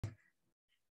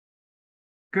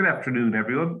Good afternoon,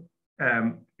 everyone.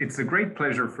 It's a great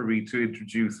pleasure for me to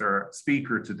introduce our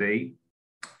speaker today,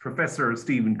 Professor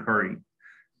Stephen Curry.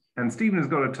 And Stephen is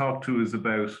going to talk to us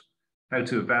about how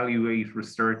to evaluate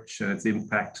research and its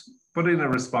impact, but in a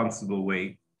responsible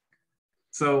way.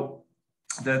 So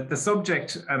the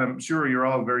subject, and I'm sure you're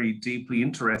all very deeply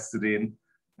interested in,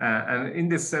 and in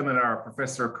this seminar,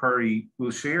 Professor Curry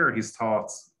will share his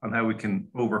thoughts on how we can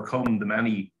overcome the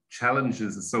many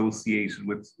challenges associated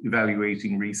with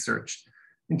evaluating research,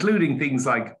 including things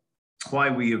like why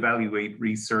we evaluate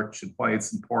research and why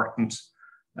it's important,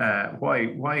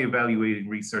 why evaluating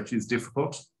research is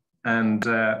difficult, and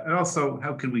also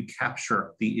how can we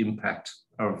capture the impact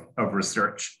of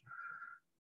research.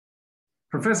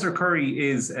 Professor Curry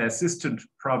is Assistant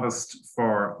Provost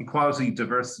for Equality,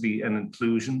 Diversity and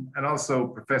Inclusion, and also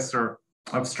Professor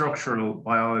of Structural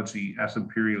Biology at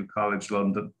Imperial College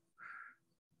London.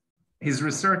 His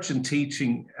research and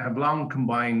teaching have long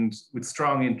combined with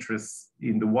strong interests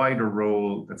in the wider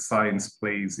role that science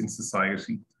plays in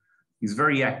society. He's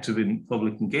very active in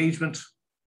public engagement,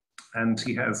 and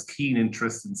he has keen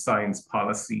interest in science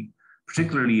policy,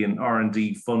 particularly in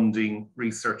R&D funding,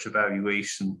 research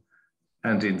evaluation,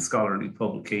 and in scholarly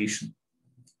publication.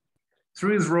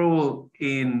 Through his role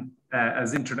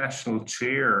as International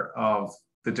Chair of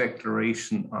the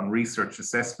Declaration on Research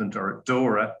Assessment, or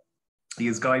DORA, he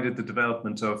has guided the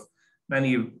development of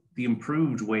many of the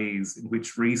improved ways in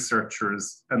which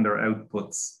researchers and their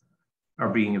outputs are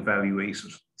being evaluated.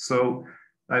 So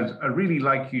I'd really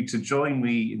like you to join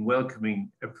me in welcoming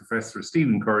Professor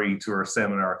Stephen Curry to our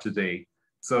seminar today.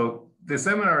 So the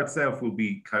seminar itself will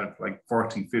be kind of like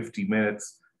 40, 50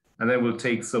 minutes, and then we'll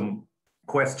take some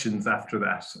questions after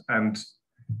that. And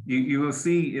you will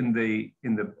see at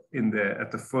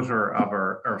the footer of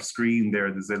our screen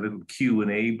there's a little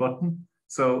Q&A button.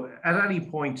 So at any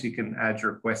point you can add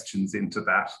your questions into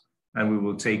that, and we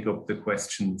will take up the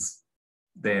questions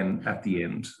then at the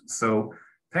end. So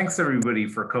thanks everybody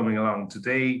for coming along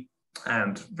today,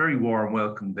 and very warm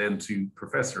welcome then to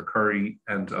Professor Curry.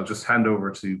 And I'll just hand over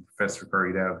to Professor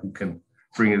Curry now, who can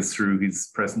bring us through his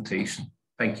presentation.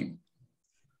 Thank you.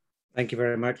 Thank you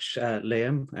very much,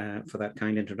 Liam, for that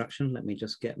kind introduction. Let me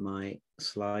just get my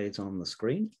slides on the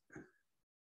screen.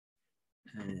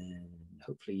 And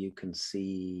hopefully you can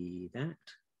see that.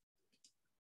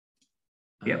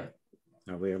 Yeah.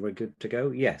 We're good to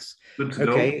go? Yes. Good to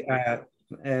go.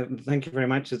 Thank you very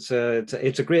much. It's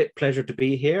a great pleasure to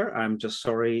be here. I'm just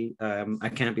sorry I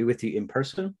can't be with you in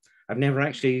person. I've never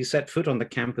actually set foot on the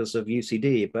campus of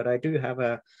UCD, but I do have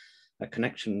a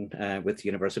connection with the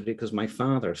university because my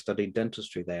father studied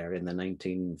dentistry there in the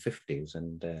 1950s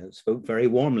and spoke very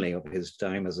warmly of his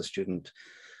time as a student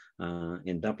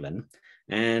in Dublin.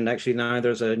 And actually now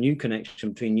there's a new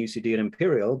connection between UCD and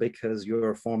Imperial because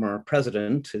your former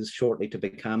president is shortly to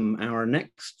become our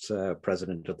next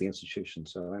president of the institution.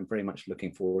 So I'm very much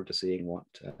looking forward to seeing what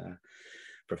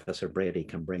Professor Brady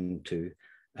can bring to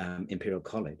Imperial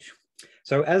College.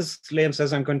 So as Liam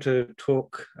says, I'm going to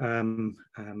talk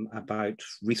about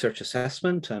research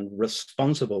assessment and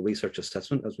responsible research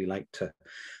assessment, as we like to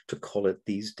call it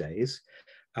these days.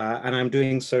 And I'm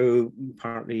doing so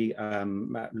partly,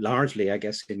 largely, I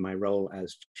guess, in my role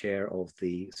as chair of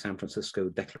the San Francisco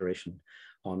Declaration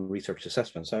on Research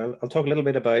Assessment. So I'll talk a little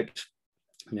bit about,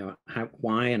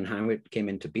 why and how it came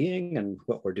into being and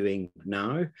what we're doing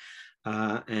now.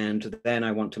 And then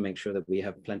I want to make sure that we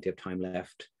have plenty of time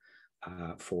left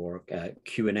for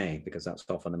Q&A, because that's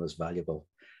often the most valuable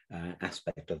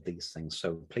aspect of these things.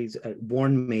 So please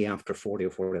warn me after 40 or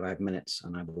 45 minutes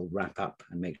and I will wrap up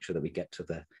and make sure that we get to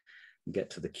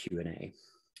the Q&A.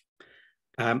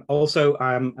 Also,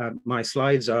 my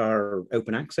slides are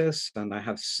open access and I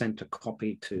have sent a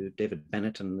copy to David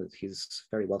Bennett and he's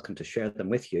very welcome to share them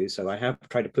with you. So I have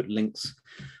tried to put links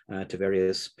to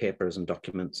various papers and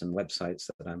documents and websites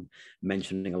that I'm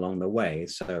mentioning along the way.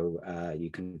 So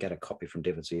you can get a copy from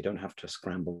David, so you don't have to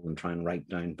scramble and try and write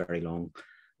down very long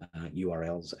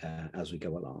URLs as we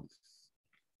go along.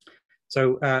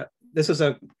 So this is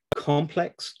a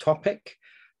complex topic.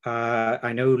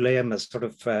 I know Liam has sort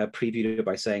of previewed it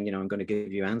by saying, I'm going to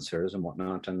give you answers and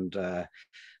whatnot. And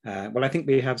well, I think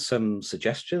we have some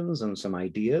suggestions and some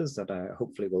ideas that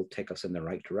hopefully will take us in the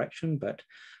right direction. But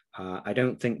I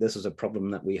don't think this is a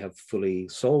problem that we have fully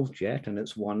solved yet. And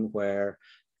it's one where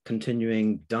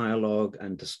continuing dialogue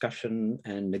and discussion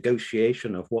and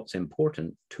negotiation of what's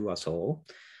important to us all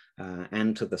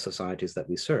and to the societies that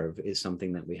we serve is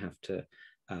something that we have to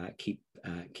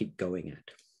keep going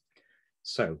at.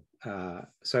 So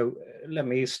let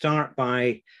me start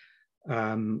by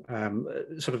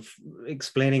sort of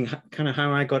explaining kind of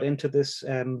how I got into this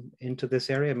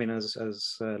area. I mean, as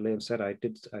Liam said, I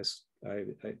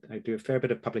do a fair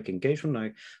bit of public engagement.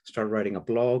 I started writing a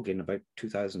blog in about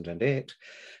 2008,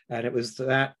 and it was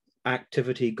that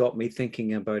activity got me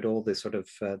thinking about all this sort of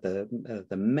the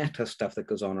meta stuff that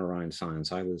goes on around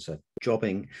science. I was a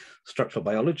jobbing structural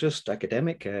biologist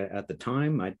academic at the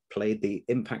time. I played the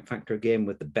impact factor game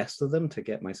with the best of them to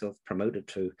get myself promoted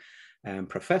to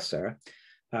professor.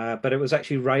 But it was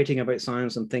actually writing about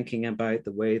science and thinking about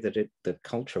the way that the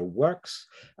culture works.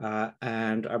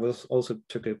 And I was also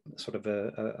took a sort of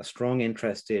a strong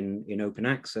interest in open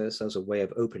access as a way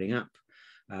of opening up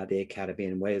the academy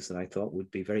in ways that I thought would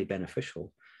be very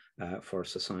beneficial for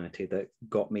society. That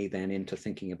got me then into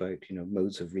thinking about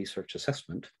modes of research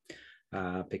assessment,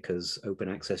 because open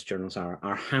access journals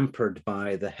are hampered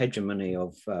by the hegemony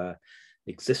of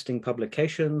existing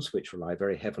publications, which rely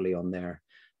very heavily on their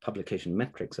publication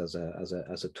metrics as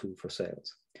a tool for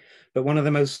sales. But one of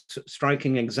the most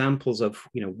striking examples of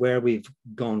where we've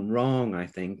gone wrong, I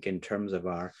think, in terms of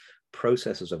our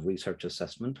processes of research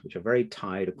assessment, which are very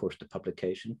tied, of course, to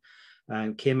publication,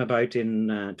 came about in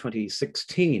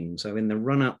 2016. So in the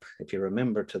run-up, if you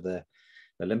remember, to the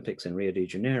Olympics in Rio de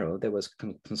Janeiro, there was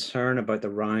concern about the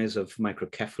rise of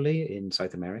microcephaly in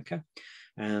South America.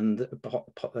 And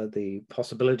the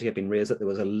possibility had been raised that there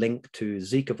was a link to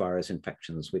Zika virus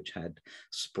infections, which had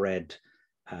spread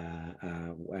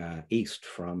east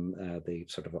from the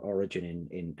sort of origin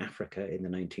in Africa in the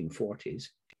 1940s.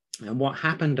 And what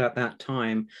happened at that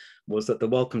time was that the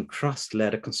Wellcome Trust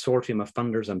led a consortium of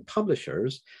funders and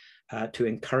publishers to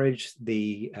encourage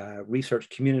the research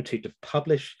community to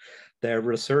publish their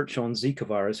research on Zika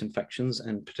virus infections,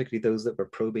 and particularly those that were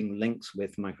probing links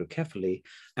with microcephaly,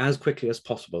 as quickly as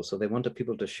possible. So they wanted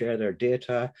people to share their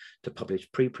data, to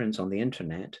publish preprints on the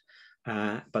internet,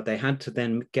 but they had to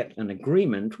then get an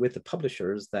agreement with the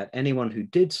publishers that anyone who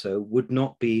did so would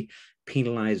not be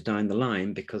penalized down the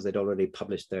line because they'd already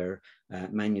published their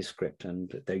manuscript.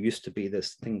 And there used to be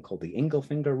this thing called the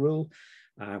Ingelfinger rule,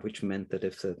 which meant that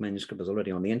if the manuscript was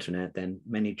already on the internet, then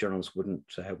many journals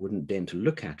wouldn't deign to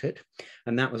look at it.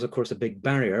 And that was, of course, a big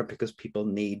barrier because people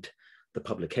need the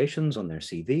publications on their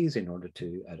CVs in order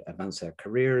to advance their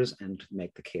careers and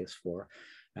make the case for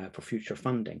future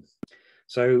funding.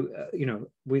 So,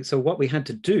 so what we had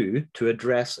to do to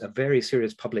address a very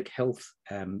serious public health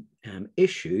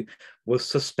issue was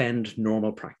suspend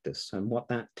normal practice. And what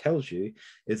that tells you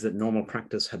is that normal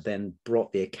practice had then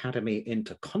brought the academy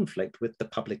into conflict with the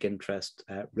public interest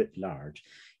writ large.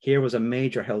 Here was a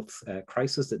major health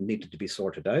crisis that needed to be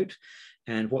sorted out.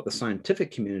 And what the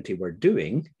scientific community were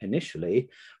doing initially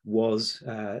was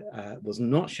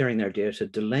not sharing their data,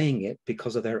 delaying it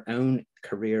because of their own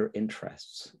career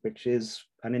interests, which is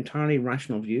an entirely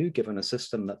rational view given a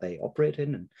system that they operate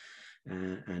in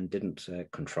and didn't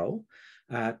control.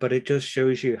 But it just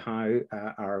shows you how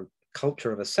our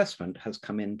culture of assessment has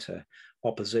come into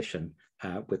opposition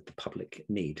with the public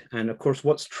need. And of course,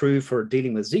 what's true for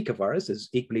dealing with Zika virus is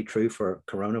equally true for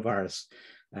coronavirus,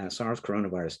 SARS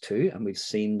coronavirus 2, and we've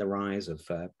seen the rise of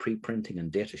pre-printing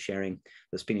and data sharing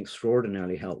that's been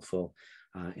extraordinarily helpful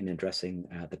in addressing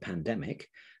the pandemic.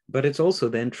 But it's also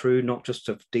then true not just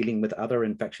of dealing with other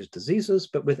infectious diseases,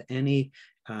 but with any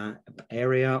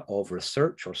area of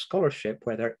research or scholarship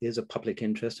where there is a public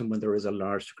interest and when there is a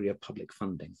large degree of public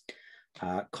funding.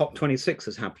 COP26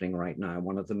 is happening right now.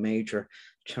 One of the major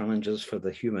challenges for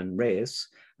the human race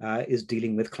is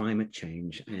dealing with climate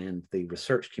change, and the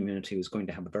research community is going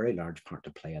to have a very large part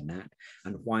to play in that.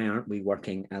 And why aren't we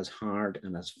working as hard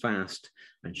and as fast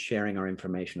and sharing our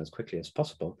information as quickly as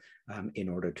possible in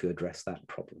order to address that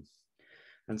problem?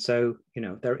 And so,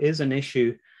 there is an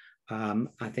issue,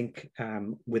 I think,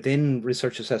 within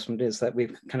research assessment, is that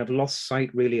we've kind of lost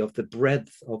sight really of the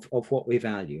breadth of what we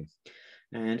value.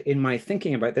 And in my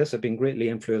thinking about this, I've been greatly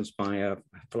influenced by a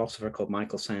philosopher called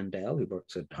Michael Sandel, who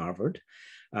works at Harvard,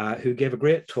 who gave a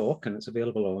great talk, and it's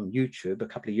available on YouTube, a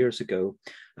couple of years ago.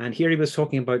 And here he was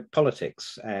talking about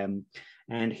politics, and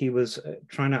he was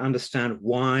trying to understand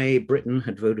why Britain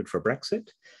had voted for Brexit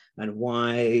and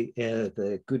why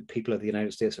the good people of the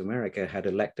United States of America had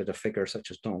elected a figure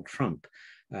such as Donald Trump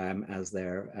as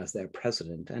their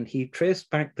president. And he traced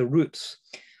back the roots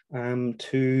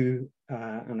to,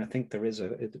 and I think there is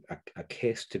a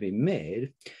case to be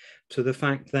made, to the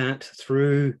fact that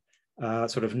through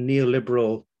sort of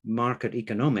neoliberal market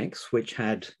economics, which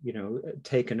had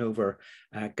taken over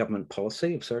government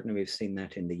policy, certainly we've seen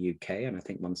that in the UK, and I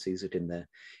think one sees it in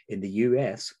the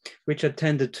US, which had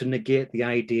tended to negate the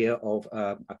idea of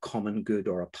a common good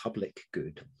or a public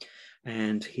good.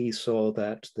 And he saw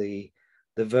that the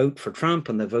the vote for Trump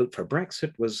and the vote for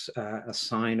Brexit was a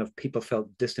sign of people felt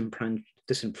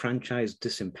disenfranchised,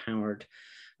 disempowered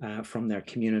from their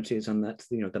communities, and that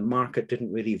the market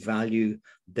didn't really value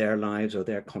their lives or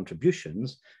their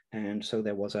contributions, and so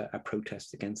there was a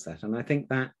protest against that. And I think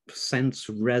that sense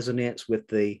resonates with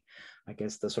the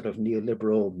sort of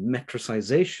neoliberal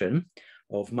metricization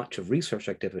of much of research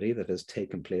activity that has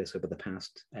taken place over the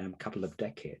past couple of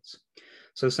decades.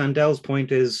 So Sandel's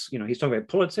point is, he's talking about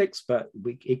politics, but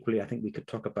I think we could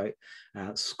talk about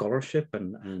scholarship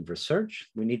and research.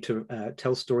 We need to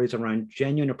tell stories around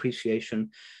genuine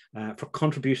appreciation for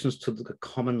contributions to the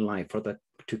common life, or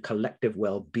to collective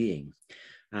well-being,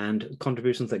 and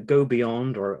contributions that go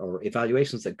beyond, or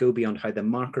evaluations that go beyond how the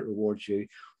market rewards you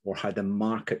or how the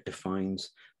market defines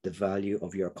the value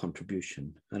of your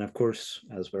contribution. And of course,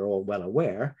 as we're all well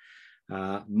aware,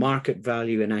 market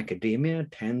value in academia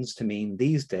tends to mean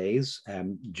these days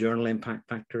journal impact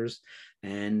factors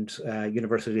and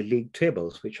university league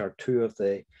tables, which are two of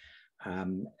the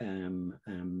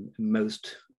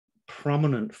most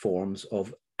prominent forms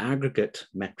of aggregate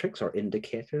metrics or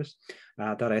indicators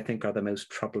that I think are the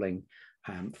most troubling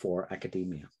for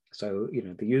academia. So,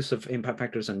 the use of impact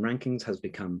factors and rankings has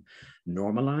become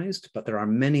normalized, but there are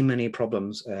many, many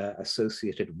problems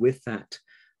associated with that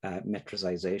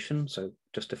metricization. So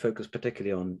just to focus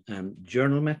particularly on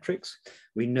journal metrics,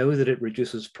 we know that it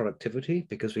reduces productivity,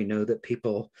 because we know that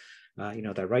people,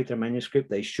 they write their manuscript,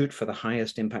 they shoot for the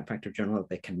highest impact factor journal that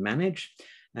they can manage,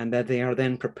 and that they are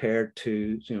then prepared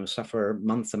to suffer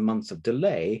months and months of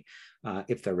delay.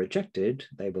 If they're rejected,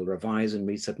 they will revise and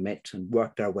resubmit and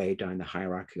work their way down the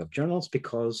hierarchy of journals,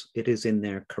 because it is in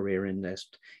their career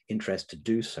interest to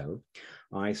do so.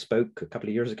 I spoke a couple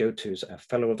of years ago to a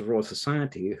fellow of the Royal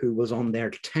Society who was on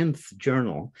their 10th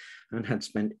journal and had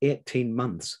spent 18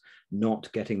 months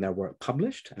not getting their work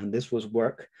published. And this was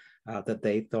work that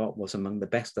they thought was among the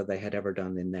best that they had ever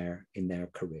done in their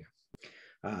career.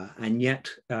 And yet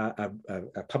a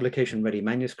publication-ready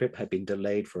manuscript had been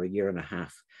delayed for 1.5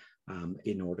 years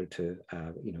in order to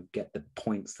get the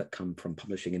points that come from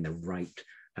publishing in the right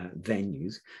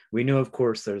venues. We know, of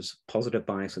course, there's positive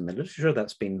bias in the literature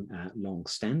that's been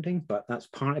long-standing, but that's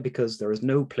partly because there is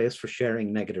no place for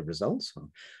sharing negative results.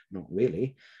 Well, not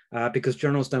really, because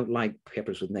journals don't like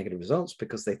papers with negative results,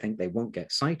 because they think they won't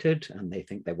get cited, and they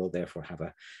think they will therefore have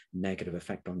a negative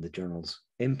effect on the journal's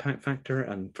impact factor.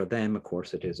 And for them, of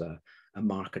course, it is a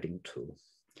marketing tool.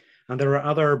 And there are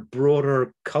other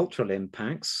broader cultural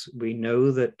impacts. We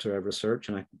know that research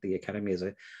and the academy is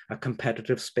a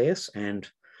competitive space, and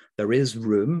there is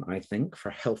room, I think,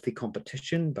 for healthy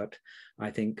competition. But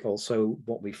I think also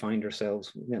what we find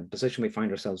ourselves, the position we find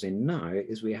ourselves in now,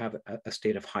 is we have a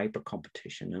state of hyper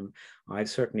competition. And I've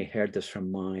certainly heard this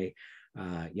from my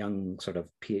young sort of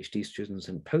PhD students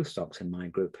and postdocs in my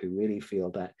group, who really feel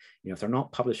that if they're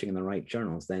not publishing in the right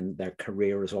journals, then their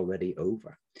career is already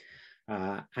over.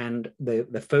 And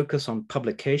the focus on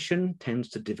publication tends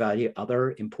to devalue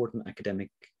other important academic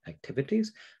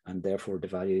activities, and therefore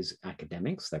devalues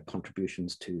academics. Their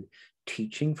contributions to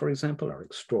teaching, for example, are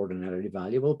extraordinarily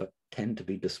valuable, but tend to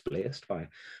be displaced by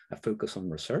a focus on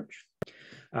research.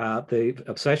 The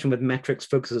obsession with metrics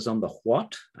focuses on the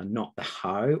what and not the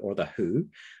how or the who.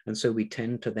 And so we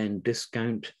tend to then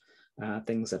discount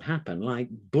things that happen, like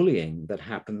bullying that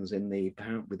happens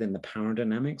within the power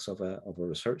dynamics of a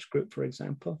research group, for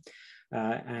example.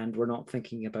 And we're not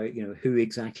thinking about who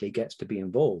exactly gets to be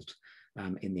involved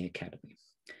in the academy.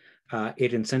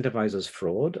 It incentivizes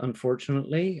fraud,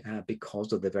 unfortunately,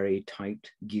 because of the very tight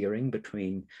gearing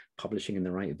between publishing in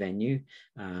the right venue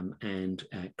and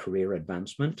career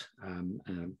advancement.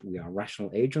 We are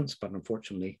rational agents, but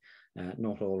unfortunately,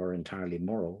 not all are entirely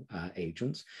moral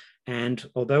agents. And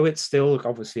although it's still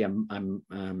obviously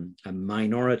a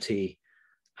minority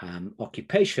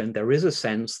occupation, there is a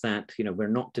sense that we're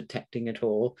not detecting it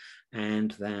all,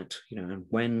 and that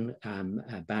when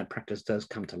bad practice does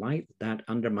come to light, that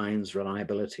undermines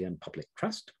reliability and public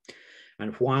trust.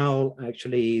 And while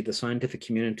actually the scientific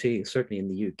community, certainly in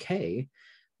the UK,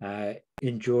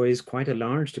 enjoys quite a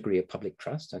large degree of public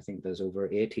trust, I think there's over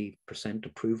 80%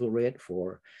 approval rate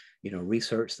for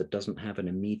research that doesn't have an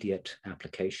immediate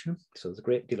application. So there's a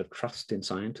great deal of trust in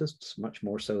scientists, much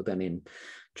more so than in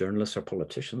journalists or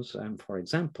politicians, for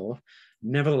example.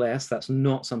 Nevertheless, that's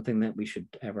not something that we should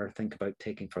ever think about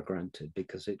taking for granted,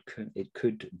 because it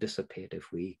could dissipate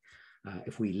if we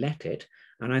let it.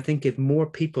 And I think if more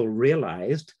people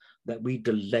realized that we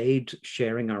delayed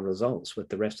sharing our results with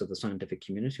the rest of the scientific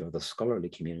community or the scholarly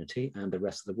community and the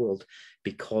rest of the world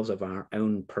because of our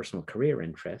own personal career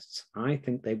interests, I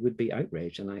think they would be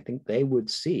outraged, and I think they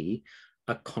would see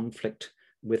a conflict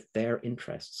with their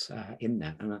interests in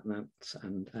that,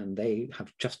 and they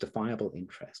have justifiable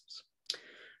interests.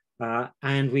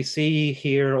 And we see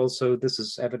here also, this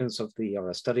is evidence of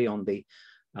a study on the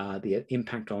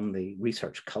impact on the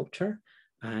research culture.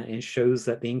 It shows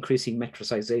that the increasing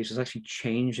metricization is actually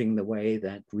changing the way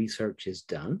that research is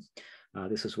done.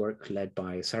 This is work led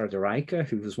by Sarah de Rijke,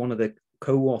 who was one of the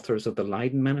co-authors of the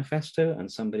Leiden Manifesto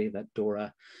and somebody that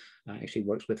Dora actually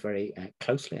works with very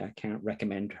closely. I can't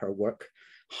recommend her work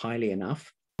highly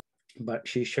enough, but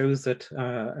she shows that,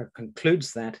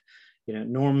 concludes that,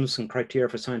 norms and criteria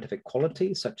for scientific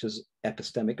quality, such as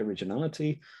epistemic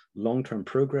originality, long-term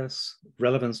progress,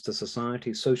 relevance to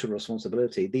society, social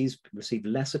responsibility, these receive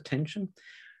less attention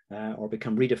or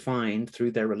become redefined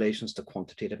through their relations to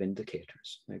quantitative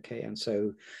indicators. Okay, and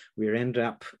so we end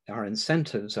up, our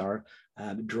incentives are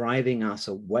driving us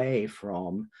away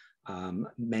from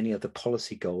many of the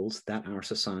policy goals that our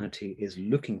society is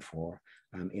looking for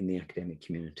in the academic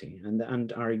community.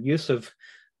 And our use of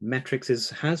metrics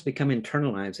has become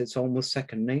internalized. It's almost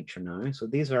second nature now. So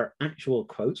these are actual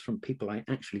quotes from people I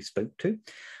actually spoke to.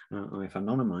 I've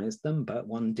anonymized them, but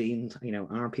one deemed,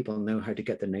 our people know how to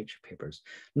get the Nature papers.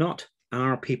 Not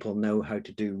our people know how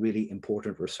to do really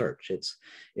important research.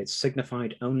 It's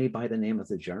signified only by the name of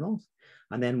the journal.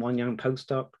 And then one young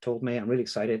postdoc told me, I'm really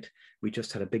excited, we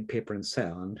just had a big paper in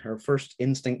Cell, and her first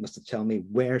instinct was to tell me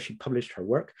where she published her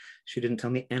work. She didn't tell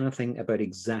me anything about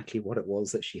exactly what it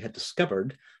was that she had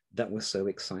discovered that was so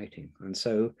exciting. And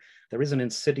so there is an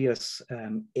insidious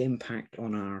impact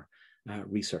on our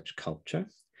research culture.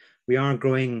 We are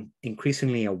growing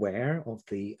increasingly aware of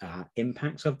the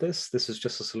impacts of this. This is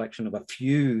just a selection of a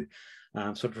few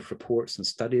sort of reports and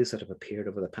studies that have appeared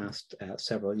over the past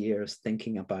several years,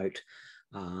 thinking about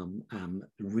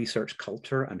research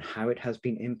culture and how it has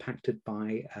been impacted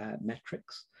by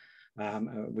metrics,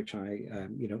 which I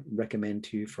recommend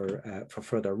to you for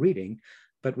further reading.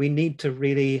 But we need to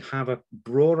really have a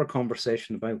broader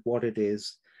conversation about what it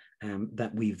is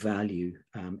that we value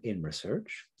in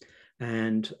research.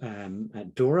 And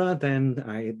at DORA,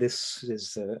 then, this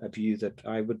is a view that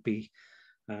I would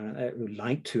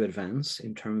like to advance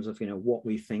in terms of what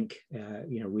we think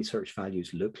research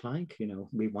values look like.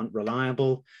 We want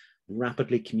reliable,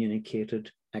 rapidly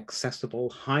communicated, accessible,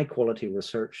 high quality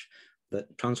research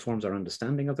that transforms our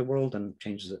understanding of the world and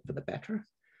changes it for the better.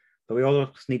 But we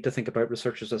also need to think about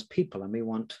researchers as people,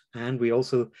 and we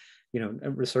also,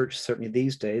 research certainly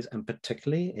these days, and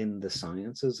particularly in the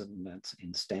sciences and that's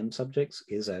in STEM subjects,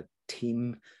 is a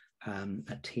team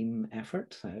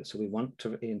effort. So we want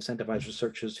to incentivize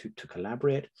researchers to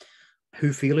collaborate,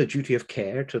 who feel a duty of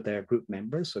care to their group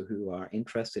members, so who are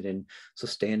interested in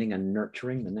sustaining and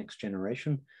nurturing the next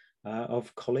generation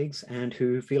of colleagues, and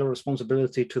who feel a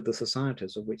responsibility to the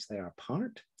societies of which they are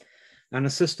part, and a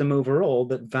system overall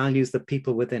that values the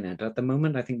people within it. At the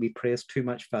moment, I think we place too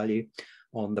much value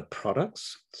on the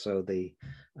products, so the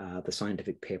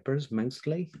scientific papers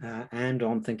mostly, and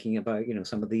on thinking about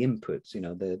some of the inputs,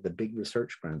 the big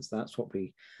research grants. That's what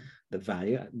we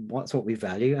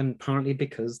value, and partly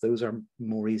because those are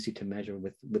more easy to measure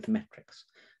with metrics.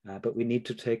 But we need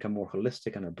to take a more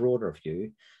holistic and a broader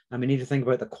view, and we need to think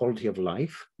about the quality of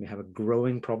life. We have a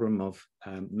growing problem of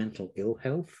mental ill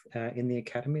health in the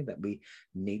academy that we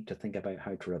need to think about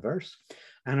how to reverse.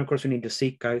 And of course, we need to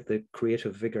seek out the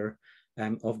creative vigor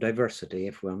of diversity.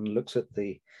 If one looks at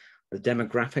the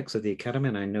demographics of the academy,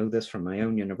 and I know this from my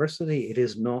own university, it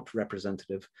is not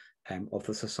representative of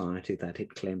the society that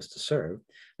it claims to serve.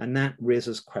 And that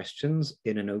raises questions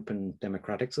in an open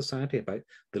democratic society about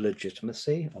the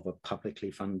legitimacy of a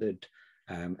publicly funded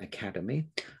academy.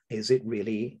 Is it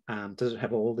really, does it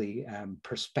have all the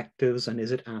perspectives, and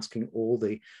is it asking all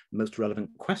the most relevant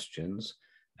questions,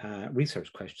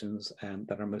 research questions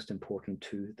that are most important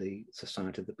to the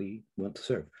society that we want to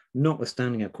serve,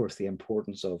 notwithstanding, of course, the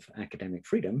importance of academic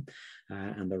freedom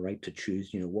and the right to choose,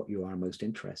 what you are most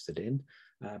interested in.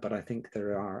 But I think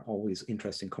there are always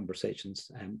interesting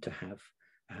conversations to have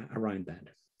around that.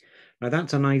 Now,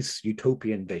 that's a nice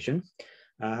utopian vision.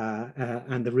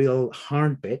 And the real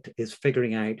hard bit is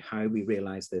figuring out how we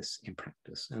realize this in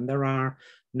practice. And there are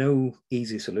no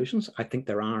easy solutions. I think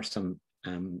there are some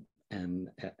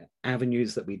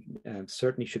avenues that we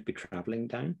certainly should be traveling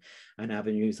down, and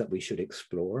avenues that we should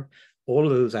explore. All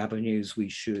of those avenues we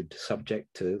should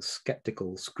subject to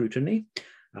skeptical scrutiny,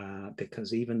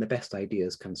 because even the best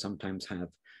ideas can sometimes have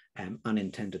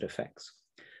unintended effects.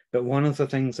 But one of the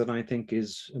things that I think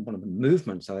is one of the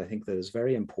movements that I think that is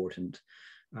very important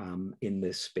in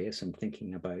this space, and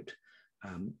thinking about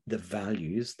the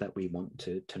values that we want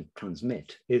to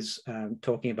transmit, is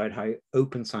talking about how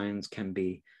open science can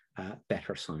be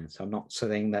better science. I'm not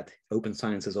saying that open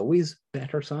science is always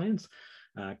better science,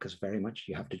 because very much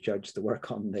you have to judge the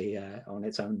work on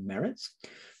its own merits.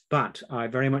 But I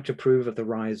very much approve of the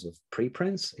rise of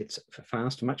preprints. It's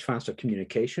much faster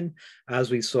communication.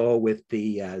 As we saw with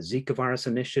the Zika virus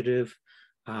initiative,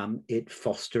 it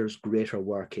fosters greater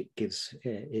work.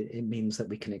 It means that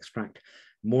we can extract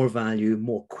more value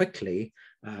more quickly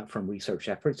from research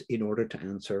efforts in order to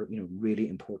answer really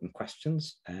important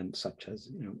questions, such as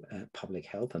public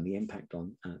health and the impact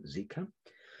on Zika.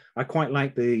 I quite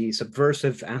like the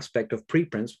subversive aspect of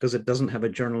preprints because it doesn't have a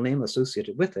journal name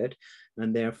associated with it.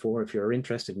 And therefore, if you're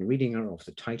interested in reading it, or if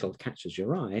the title catches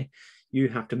your eye, you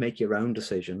have to make your own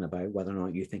decision about whether or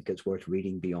not you think it's worth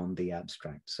reading beyond the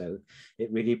abstract. So it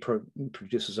really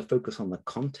produces a focus on the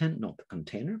content, not the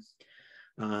container.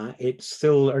 It's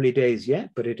still early days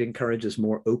yet, but it encourages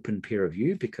more open peer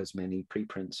review because many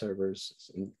preprint servers,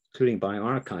 including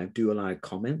bioRxiv, do allow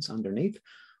comments underneath,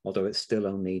 although it's still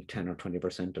only 10 or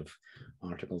 20% of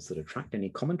articles that attract any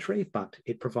commentary, but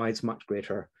it provides much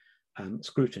greater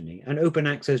scrutiny. And open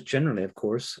access generally, of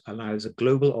course, allows a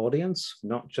global audience,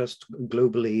 not just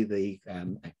globally the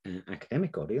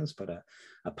academic audience, but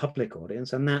a public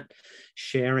audience. And that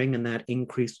sharing and that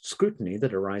increased scrutiny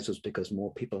that arises because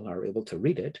more people are able to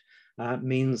read it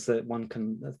means that one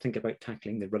can think about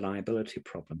tackling the reliability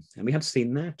problem. And we have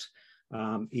seen that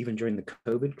even during the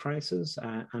COVID crisis,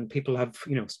 and people have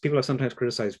sometimes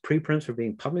criticized preprints for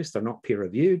being published. They're not peer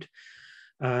reviewed,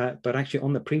 but actually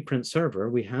on the preprint server,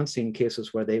 we have seen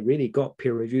cases where they really got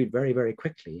peer reviewed very, very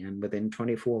quickly. And within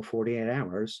 24, 48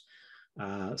 hours,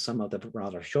 some of the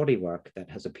rather shoddy work that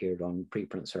has appeared on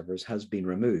preprint servers has been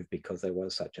removed because there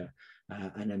was such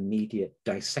an immediate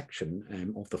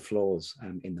dissection of the flaws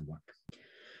in the work.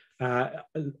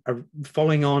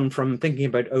 Following on from thinking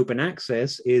about open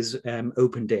access is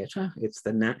open data. It's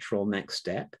the natural next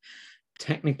step.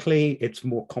 Technically, it's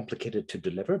more complicated to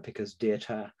deliver because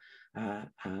data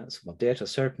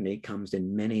certainly comes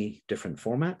in many different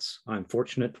formats. I'm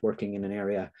fortunate working in an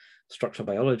area, structural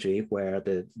biology, where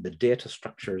the data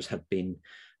structures have been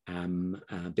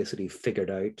basically figured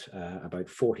out about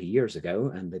 40 years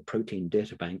ago, and the protein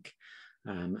data bank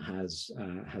has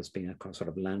been a sort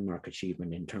of landmark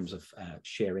achievement in terms of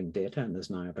sharing data, and there's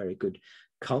now a very good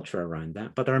culture around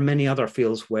that. But there are many other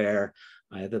fields where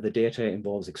either the data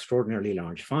involves extraordinarily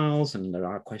large files, and there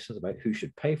are questions about who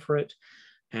should pay for it,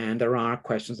 and there are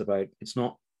questions about it's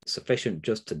not sufficient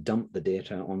just to dump the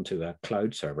data onto a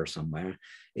cloud server somewhere.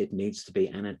 It needs to be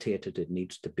annotated. It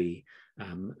needs to be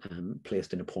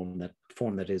placed in a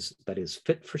form that is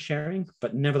fit for sharing.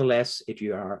 But nevertheless, if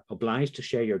you are obliged to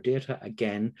share your data,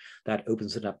 again, that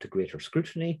opens it up to greater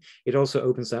scrutiny. It also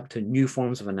opens up to new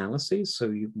forms of analyses.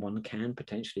 So one can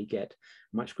potentially get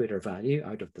much greater value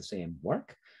out of the same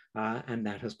work. And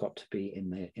that has got to be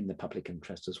in the public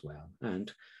interest as well.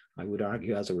 And I would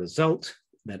argue as a result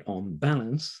that on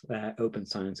balance, open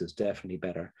science is definitely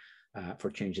better for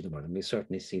changing the world. And we've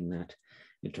certainly seen that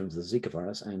in terms of the Zika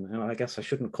virus. And I guess I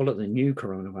shouldn't call it the new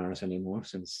coronavirus anymore,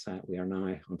 since we are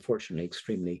now, unfortunately,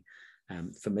 extremely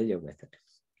familiar with it.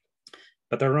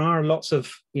 But there are lots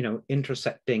of,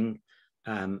 intersecting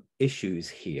issues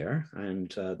here.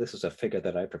 And this is a figure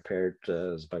that I prepared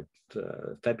about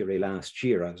February last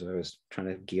year as I was trying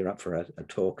to gear up for a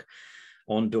talk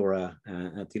on DORA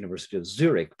at the University of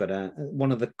Zurich. But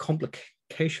one of the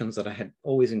complications that I had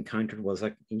always encountered was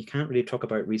like, you can't really talk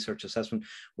about research assessment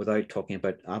without talking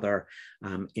about other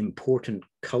important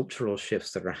cultural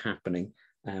shifts that are happening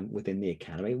within the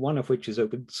academy, one of which is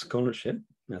open scholarship,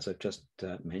 as I've just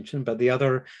mentioned, but the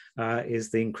other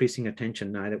is the increasing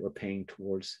attention now that we're paying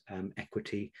towards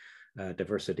equity,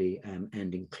 diversity,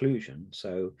 and inclusion.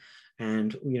 So,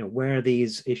 and where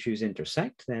these issues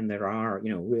intersect, then there are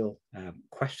real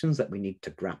questions that we need to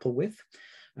grapple with.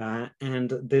 And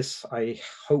this, I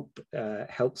hope,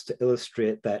 helps to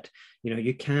illustrate that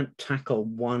you can't tackle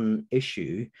one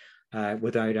issue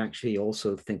without actually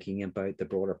also thinking about the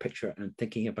broader picture and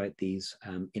thinking about these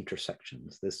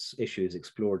intersections. This issue is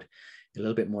explored a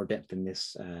little bit more depth in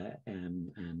this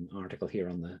article here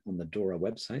on the DORA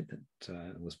website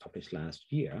that was published last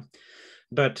year.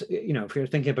 But if you're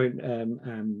thinking about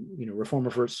reform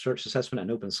of research assessment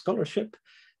and open scholarship,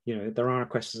 there are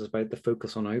questions about the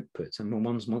focus on outputs, and one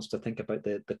wants to think about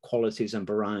the qualities and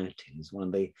varieties. One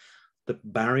of the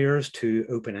barriers to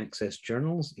open access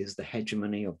journals is the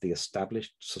hegemony of the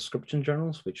established subscription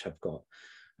journals, which have got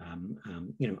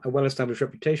a well-established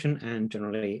reputation and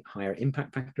generally higher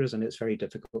impact factors, and it's very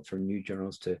difficult for new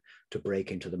journals to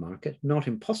break into the market. Not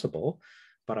impossible,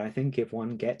 but I think if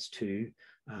one gets to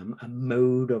a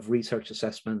mode of research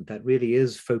assessment that really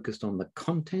is focused on the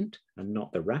content and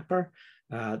not the wrapper,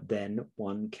 then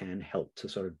one can help to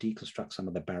sort of deconstruct some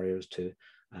of the barriers to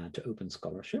open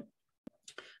scholarship.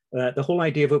 The whole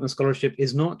idea of open scholarship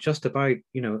is not just about,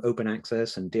 open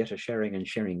access and data sharing and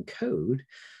sharing code,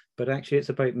 but actually it's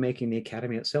about making the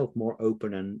academy itself more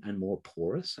open and more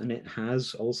porous. And it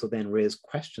has also then raised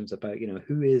questions about,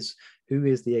 who is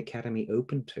the academy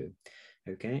open to?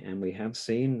 Okay, and we have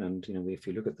seen, and if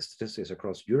you look at the statistics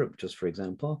across Europe, just for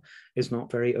example, is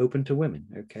not very open to women.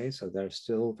 Okay, so they're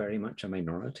still very much a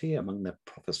minority among the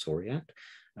professoriate,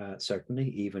 certainly,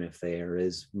 even if there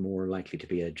is more likely to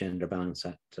be a gender balance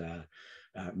at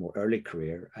more early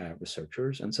career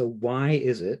researchers. And so why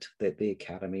is it that the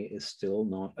academy is still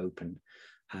not open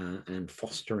and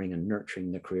fostering and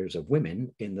nurturing the careers of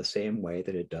women in the same way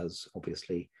that it does,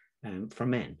 obviously, for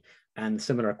men? And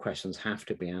similar questions have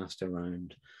to be asked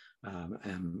around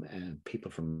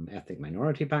people from ethnic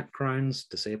minority backgrounds,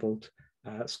 disabled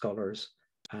scholars,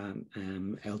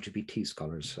 LGBT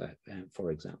scholars,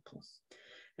 for example.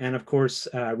 And of course,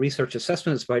 research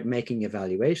assessment is about making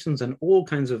evaluations, and all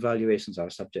kinds of evaluations are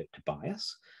subject to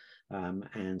bias.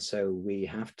 And so we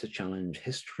have to challenge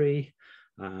history.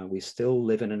 We still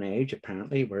live in an age,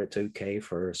 apparently, where it's okay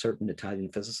for certain Italian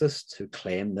physicists to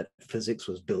claim that physics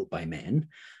was built by men,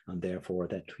 and therefore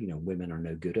that women are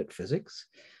no good at physics,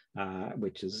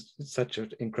 which is such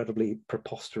an incredibly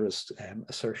preposterous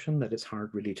assertion that it's hard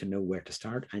really to know where to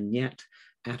start. And yet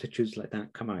attitudes like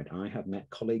that come out. I have met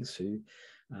colleagues who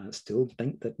still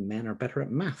think that men are better at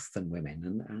maths than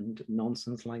women, and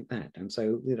nonsense like that. And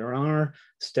so there are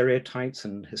stereotypes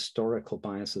and historical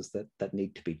biases that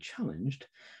need to be challenged,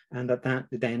 and that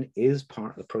then is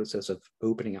part of the process of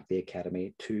opening up the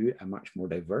academy to a much more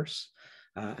diverse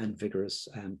and vigorous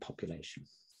population.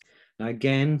 Now,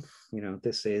 again,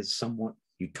 this is somewhat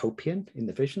utopian in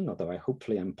the vision, although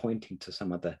hopefully I'm pointing to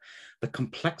some of the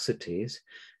complexities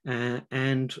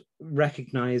and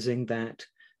recognizing that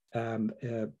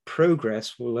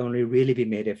progress will only really be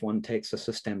made if one takes a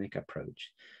systemic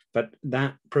approach. But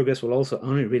that progress will also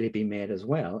only really be made as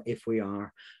well if we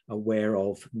are aware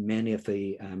of many of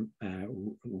the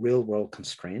real world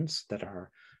constraints that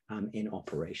are in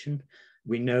operation.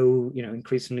 We know,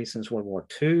 increasingly since World War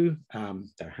II,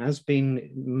 there has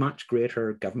been much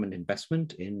greater government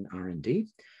investment in R&D.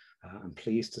 I'm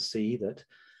pleased to see that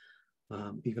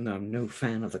even though I'm no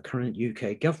fan of the current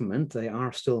UK government, they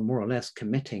are still more or less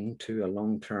committing to a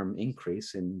long-term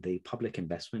increase in the public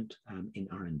investment in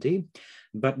R&D.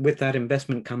 But with that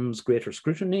investment comes greater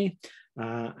scrutiny,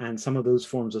 and some of those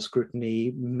forms of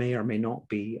scrutiny may or may not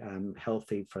be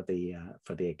healthy for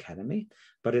the academy.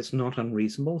 But it's not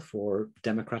unreasonable for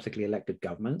democratically elected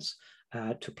governments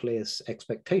to place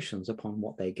expectations upon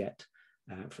what they get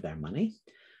for their money.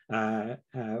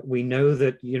 We know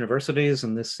that universities,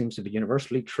 and this seems to be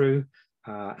universally true,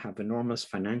 have enormous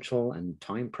financial and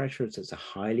time pressures. It's a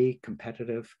highly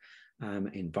competitive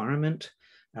environment.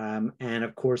 And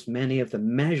of course, many of the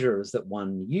measures that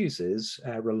one uses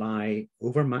rely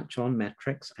overmuch on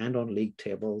metrics and on league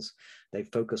tables. They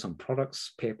focus on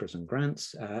products, papers, and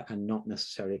grants, and not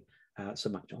necessarily so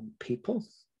much on people.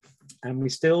 And we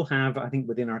still have, I think,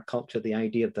 within our culture, the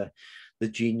idea of the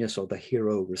genius or the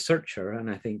hero researcher. And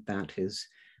I think that is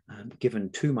given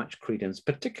too much credence,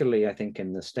 particularly, I think,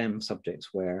 in the STEM subjects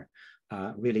where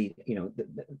really,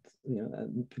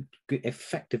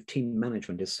 effective team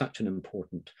management is such an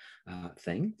important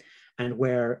thing, and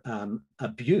where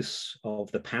abuse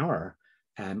of the power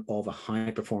of a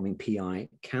high-performing PI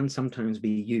can sometimes be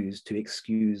used to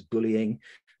excuse bullying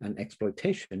and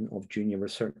exploitation of junior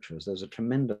researchers. There's a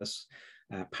tremendous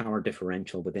power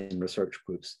differential within research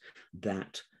groups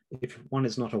that if one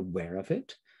is not aware of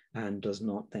it and does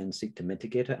not then seek to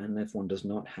mitigate it, and if one does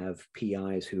not have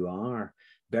PIs who are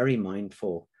very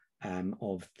mindful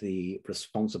of the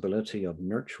responsibility of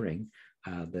nurturing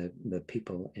the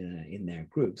people in their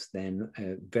groups, then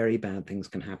very bad things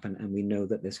can happen. And we know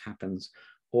that this happens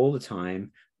all the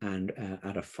time and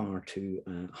at a far too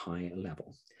high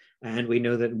level. And we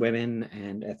know that women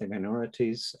and ethnic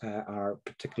minorities are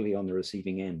particularly on the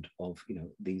receiving end of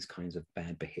these kinds of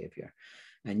bad behavior.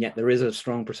 And yet there is a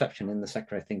strong perception in the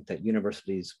sector, I think, that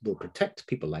universities will protect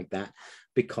people like that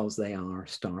because they are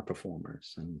star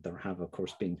performers. And there have, of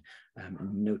course, been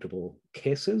notable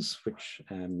cases, which,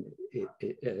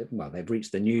 well, they've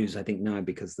reached the news, I think, now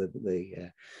because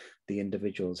the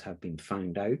individuals have been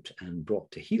found out and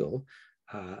brought to heel.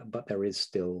 But there is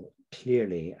still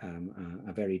clearly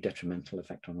a very detrimental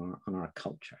effect on our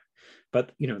culture.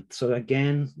 But so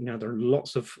again, there are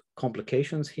lots of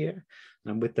complications here,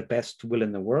 and with the best will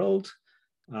in the world,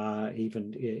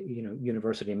 even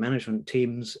university management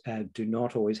teams do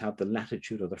not always have the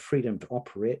latitude or the freedom to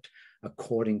operate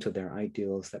according to their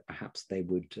ideals that perhaps they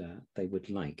would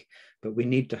like. But we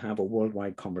need to have a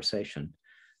worldwide conversation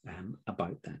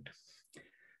about that.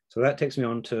 So that takes me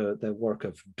on to the work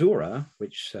of DORA,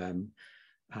 which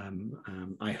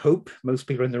I hope most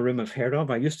people in the room have heard of.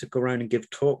 I used to go around and give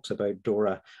talks about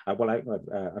DORA. I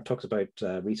talks about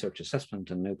research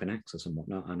assessment and open access and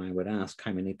whatnot, and I would ask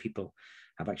how many people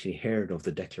have actually heard of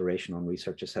the Declaration on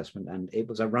Research Assessment, and it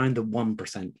was around the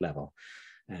 1% level,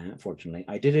 fortunately.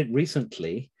 I did it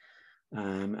recently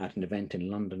at an event in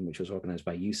London, which was organized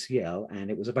by UCL, and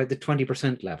it was about the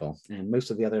 20% level. And most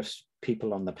of the other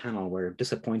people on the panel were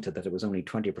disappointed that it was only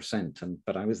 20%,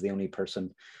 but I was the only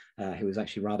person who was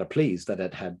actually rather pleased that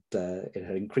it had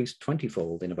increased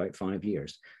 20-fold in about 5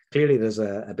 years. Clearly, there's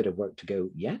a bit of work to go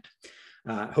yet.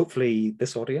 Hopefully,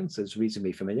 this audience is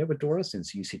reasonably familiar with DORA,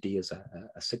 since UCD is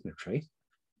a signatory.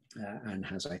 And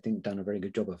has, I think, done a very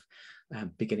good job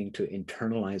of beginning to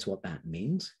internalize what that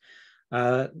means.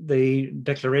 The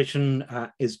declaration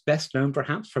is best known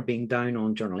perhaps for being down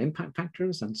on journal impact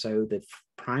factors. And so the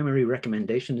primary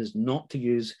recommendation is not to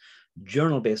use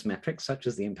journal-based metrics such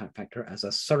as the impact factor as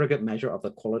a surrogate measure of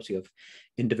the quality of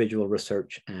individual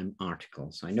research and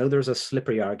articles. I know there's a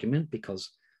slippery argument because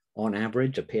on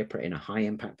average, a paper in a high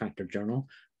impact factor journal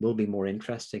will be more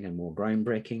interesting and more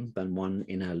groundbreaking than one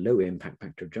in a low impact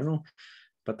factor journal.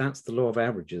 But that's the law of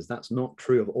averages. That's not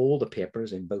true of all the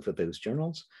papers in both of those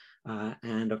journals.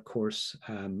 And of course,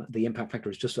 the impact factor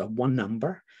is just one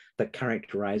number that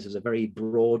characterizes a very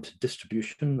broad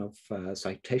distribution of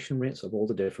citation rates of all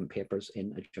the different papers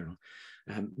in a journal.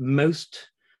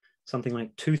 Something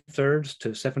like 2/3 to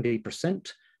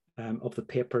 70% of the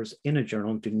papers in a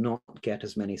journal do not get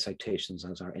as many citations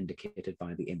as are indicated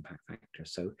by the impact factor.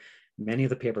 So many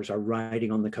of the papers are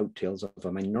riding on the coattails of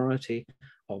a minority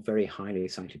of very highly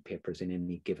cited papers in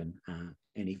any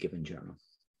given journal.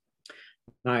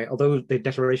 Now, although the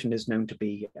declaration is known to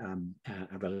be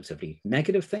a relatively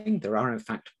negative thing, there are in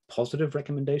fact positive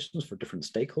recommendations for different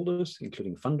stakeholders,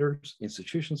 including funders,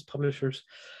 institutions, publishers,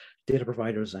 data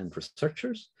providers, and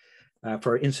researchers.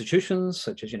 For institutions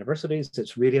such as universities,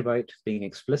 it's really about being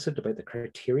explicit about the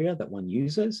criteria that one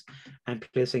uses and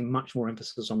placing much more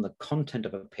emphasis on the content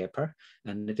of a paper.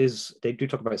 And they do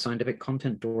talk about scientific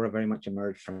content. DORA very much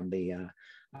emerged from the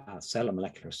cell and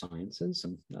molecular sciences,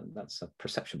 and that's a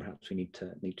perception perhaps we need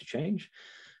to change.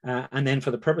 And then for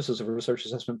the purposes of research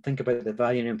assessment, think about the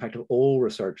value and impact of all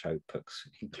research outputs,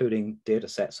 including data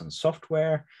sets and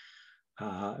software,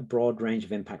 a broad range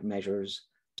of impact measures,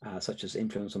 such as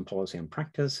influence on policy and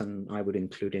practice. And I would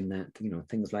include in that,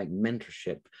 things like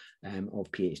mentorship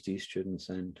of PhD students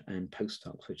and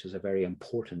postdocs, which is a very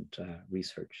important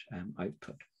research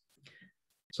output.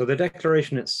 So the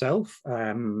declaration itself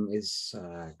is,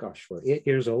 we're 8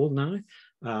 years old now.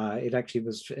 It actually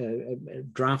was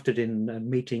drafted in a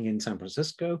meeting in San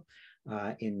Francisco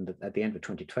at the end of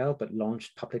 2012, but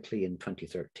launched publicly in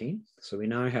 2013. So we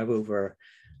now have over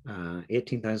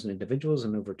 18,000 individuals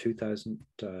and over 2,000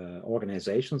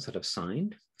 organizations that have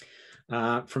signed.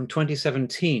 From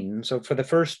 2017, so for the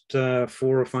first 4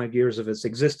 or 5 years of its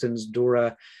existence,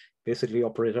 DORA basically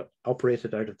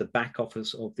operated out of the back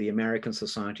office of the American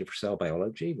Society for Cell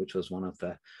Biology, which was one of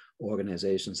the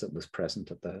organizations that was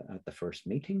present at the first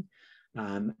meeting.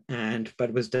 But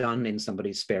it was done in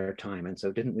somebody's spare time, and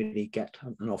so didn't really get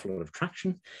an awful lot of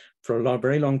traction for a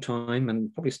very long time,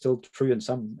 and probably still true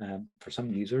for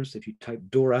some users. If you type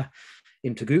DORA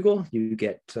into Google, you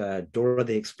get Dora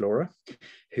the Explorer,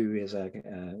 who is a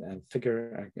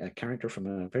character from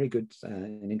a very good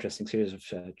and interesting series of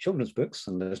children's books,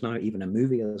 and there's now even a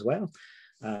movie as well.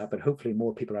 But hopefully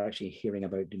more people are actually hearing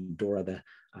about DORA,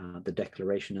 the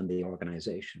declaration and the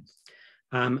organization.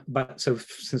 But so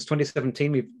since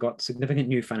 2017, we've got significant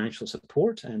new financial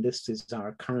support, and this is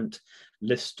our current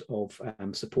list of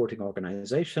supporting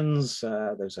organizations.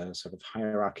 There's a sort of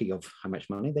hierarchy of how much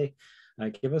money they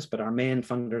give us, but our main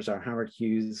funders are Howard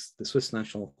Hughes, the Swiss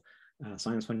National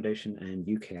Science Foundation, and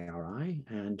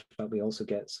UKRI, but we also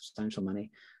get substantial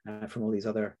money from all these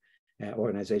other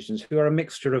organizations who are a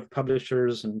mixture of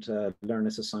publishers and learner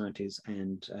societies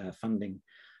and funding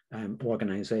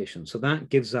organizations. So that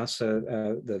gives us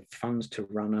the funds to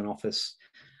run an office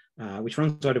which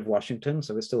runs out of Washington.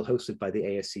 So it's still hosted by the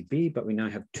ASCB, but we now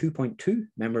have 2.2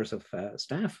 members of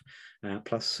staff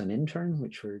plus an intern,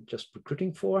 which we're just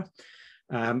recruiting for.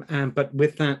 But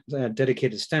with that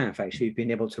dedicated staff, actually, we've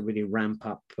been able to really ramp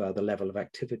up the level of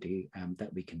activity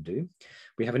that we can do.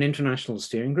 We have an international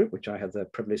steering group, which I have the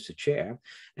privilege to chair,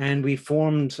 and we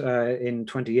formed in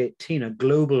 2018 a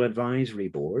global advisory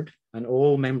board, and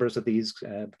all members of these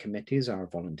committees are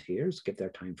volunteers, give their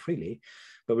time freely.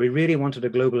 But we really wanted a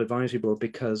global advisory board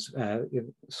because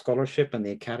scholarship and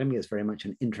the academy is very much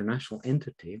an international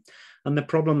entity, and the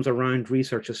problems around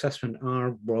research assessment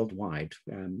are worldwide.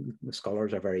 The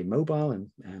scholars are very mobile,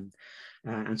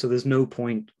 and so there's no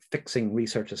point fixing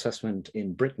research assessment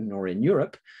in Britain or in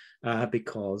Europe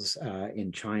because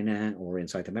in China or in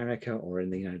South America or in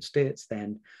the United States,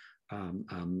 then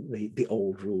the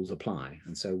old rules apply.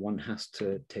 And so one has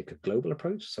to take a global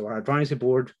approach. So our advisory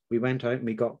board, we went out and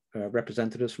we got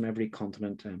representatives from every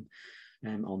continent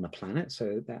on the planet.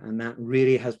 So that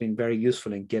really has been very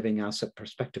useful in giving us a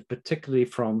perspective, particularly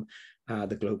from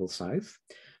the global south.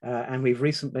 And we've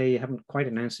recently, haven't quite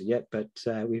announced it yet, but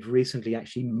we've recently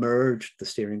actually merged the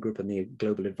steering group and the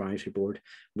global advisory board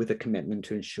with a commitment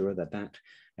to ensure that that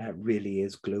really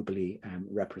is globally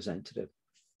representative.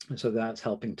 So that's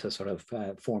helping to sort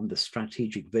of form the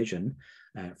strategic vision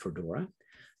for DORA.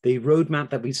 The roadmap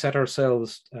that we set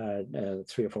ourselves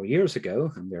 3 or 4 years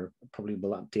ago, and we probably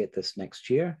will update this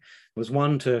next year, was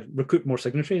one, to recruit more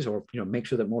signatories, or make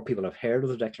sure that more people have heard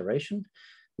of the declaration.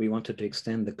 We wanted to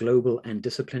extend the global and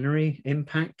disciplinary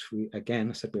impact. We, again,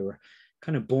 I said we were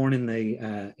kind of born in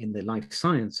the life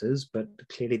sciences, but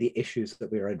clearly the issues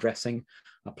that we are addressing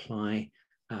apply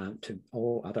to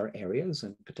all other areas,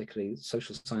 and particularly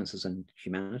social sciences and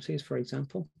humanities, for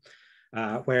example,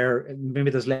 where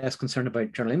maybe there's less concern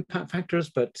about journal impact factors,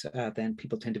 but then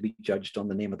people tend to be judged on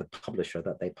the name of the publisher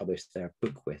that they published their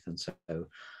book with. And so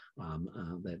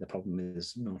the problem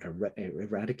is not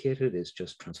eradicated, it's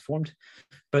just transformed.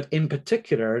 But in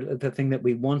particular, the thing that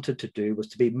we wanted to do was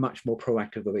to be much more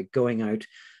proactive about going out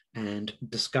and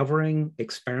discovering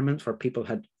experiments where people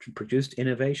had produced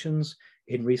innovations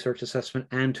in research assessment,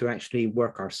 and to actually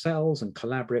work ourselves and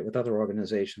collaborate with other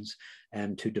organizations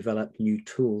and to develop new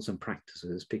tools and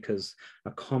practices. Because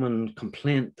a common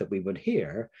complaint that we would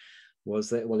hear was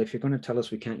that, well, if you're going to tell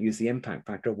us we can't use the impact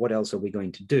factor, what else are we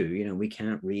going to do? We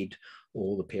can't read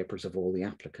all the papers of all the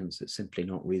applicants. It's simply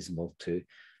not reasonable to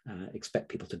expect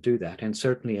people to do that. And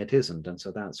certainly it isn't. And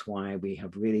so that's why we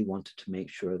have really wanted to make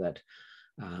sure that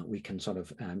we can sort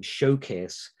of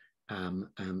showcase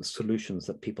solutions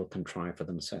that people can try for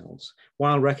themselves,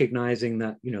 while recognizing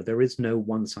that there is no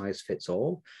one size fits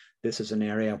all. This is an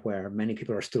area where many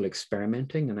people are still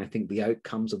experimenting, and I think the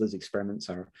outcomes of those experiments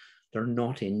they're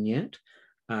not in yet.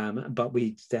 But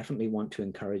we definitely want to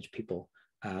encourage people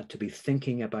to be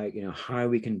thinking about how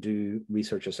we can do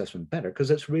research assessment better,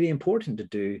 because it's really important to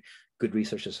do good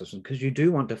research assessment, because you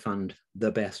do want to fund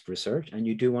the best research and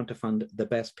you do want to fund the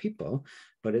best people,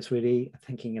 but it's really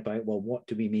thinking about, well, what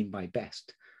do we mean by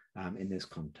best in this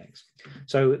context?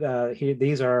 So here,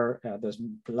 these are, there's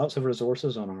lots of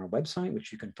resources on our website,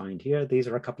 which you can find here. These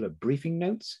are a couple of briefing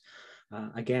notes.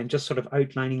 Again, just sort of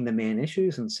outlining the main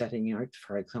issues and setting out,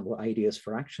 for example, ideas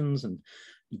for actions and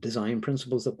design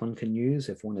principles that one can use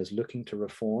if one is looking to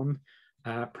reform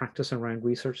practice around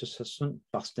research assessment,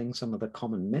 busting some of the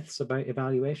common myths about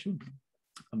evaluation,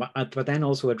 but then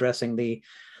also addressing the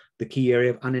key area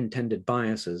of unintended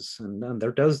biases. And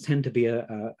there does tend to be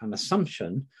an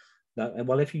assumption that,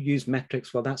 well, if you use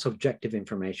metrics, well, that's objective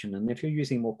information. And if you're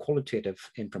using more qualitative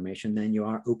information, then you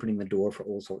are opening the door for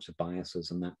all sorts of biases,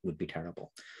 and that would be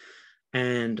terrible.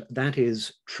 And that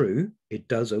is true. It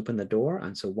does open the door.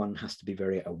 And so one has to be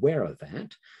very aware of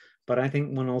that. But I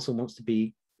think one also wants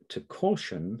to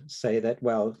caution, say that,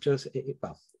 well,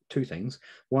 two things.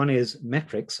 One is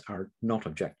metrics are not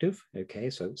objective. Okay,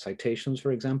 so citations,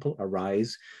 for example,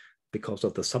 arise because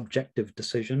of the subjective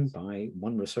decision by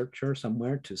one researcher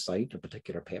somewhere to cite a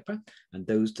particular paper. And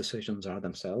those decisions are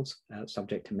themselves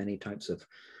subject to many types of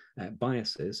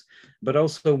biases. But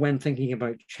also when thinking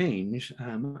about change,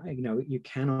 you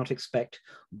cannot expect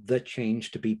the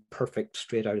change to be perfect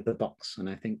straight out of the box. And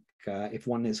I think if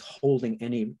one is holding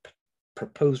any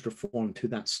proposed reform to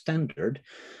that standard,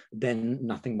 then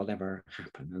nothing will ever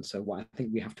happen. And so I think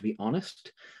we have to be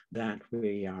honest that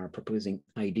we are proposing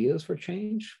ideas for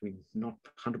change. We're not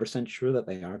 100% sure that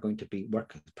they are going to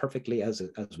work perfectly as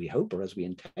we hope or as we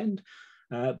intend,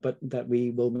 but that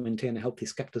we will maintain a healthy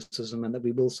skepticism and that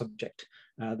we will subject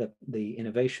the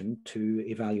innovation to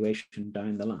evaluation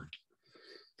down the line.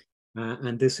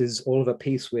 And this is all of a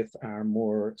piece with our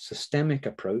more systemic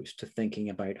approach to thinking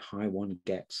about how one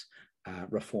gets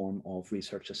reform of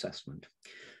research assessment.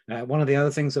 One of the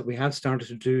other things that we have started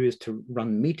to do is to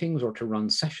run meetings or to run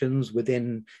sessions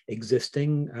within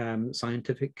existing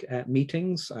scientific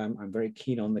meetings. I'm very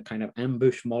keen on the kind of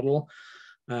ambush model,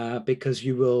 because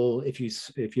you will,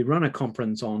 if you run a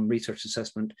conference on research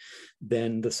assessment,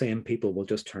 then the same people will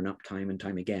just turn up time and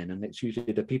time again. And it's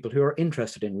usually the people who are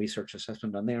interested in research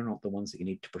assessment, and they're not the ones that you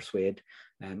need to persuade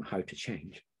how to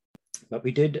change. But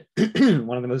we did,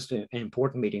 one of the most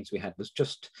important meetings we had was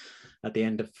just at the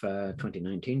end of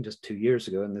 2019, just 2 years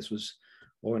ago, and this was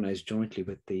organized jointly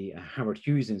with the Howard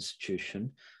Hughes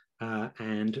Institution,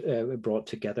 and brought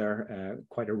together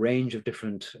quite a range of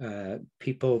different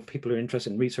people who are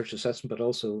interested in research assessment, but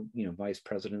also, you know, vice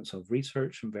presidents of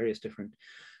research from various different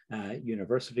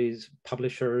universities,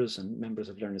 publishers, and members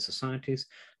of learned societies,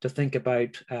 to think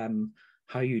about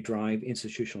how you drive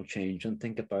institutional change and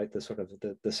think about the sort of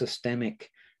the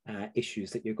systemic issues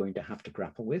that you're going to have to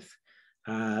grapple with.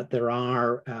 There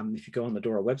are, if you go on the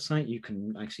DORA website, you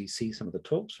can actually see some of the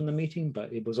talks from the meeting,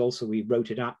 but it was also, we wrote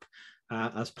it up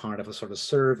as part of a sort of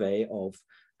survey of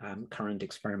current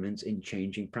experiments in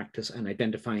changing practice and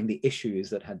identifying the issues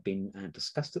that had been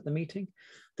discussed at the meeting.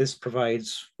 This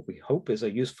provides what we hope is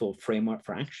a useful framework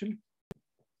for action,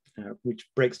 which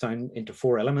breaks down into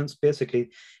 4 elements. Basically,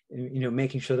 you know,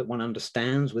 making sure that one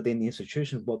understands within the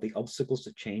institution what the obstacles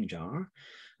to change are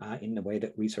in the way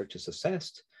that research is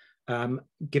assessed.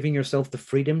 Giving yourself the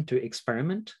freedom to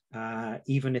experiment,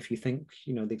 even if you think,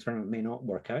 you know, the experiment may not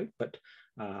work out, but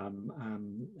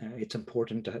it's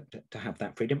important to have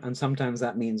that freedom. And sometimes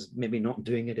that means maybe not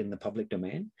doing it in the public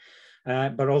domain,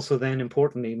 but also then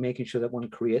importantly, making sure that one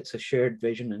creates a shared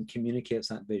vision and communicates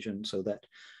that vision so that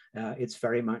it's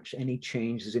very much any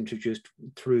change is introduced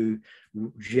through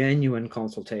genuine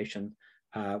consultation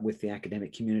with the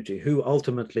academic community, who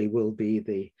ultimately will be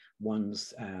the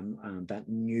ones that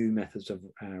new methods of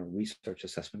research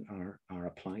assessment are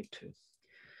applied to.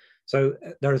 So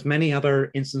there's many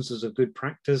other instances of good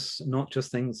practice, not just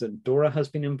things that DORA has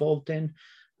been involved in,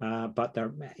 but there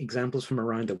are examples from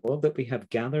around the world that we have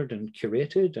gathered and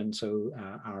curated. And so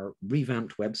our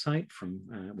revamped website,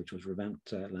 which was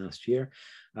revamped last year,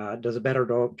 does a better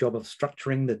job of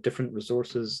structuring the different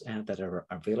resources that are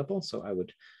available. So I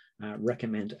would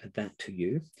recommend that to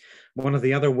you. One of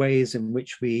the other ways in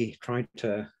which we try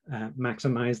to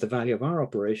maximize the value of our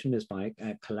operation is by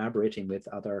collaborating with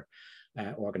other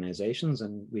organizations.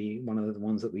 And one of the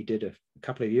ones that we did a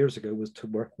couple of years ago was to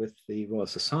work with the Royal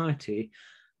Society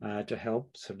to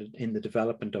help sort of in the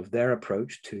development of their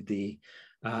approach to the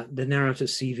narrative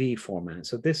CV format.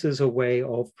 So this is a way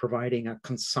of providing a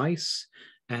concise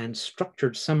and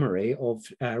structured summary of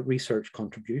research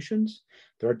contributions.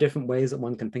 There are different ways that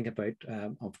one can think about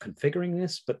of configuring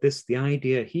this, but the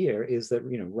idea here is that,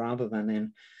 you know, rather than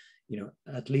then, you know,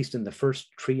 at least in the first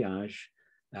triage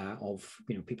of,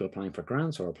 you know, people applying for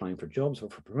grants or applying for jobs or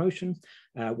for promotion,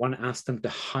 one asks them to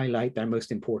highlight their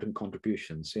most important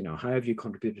contributions. You know, how have you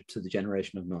contributed to the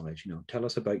generation of knowledge? You know, tell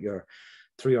us about your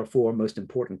 3 or 4 most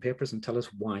important papers and tell us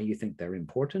why you think they're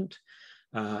important.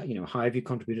 You know, how have you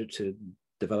contributed to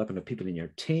development of people in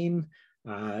your team?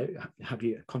 Have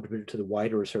you contributed to the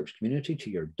wider research community, to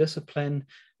your discipline,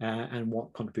 and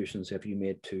what contributions have you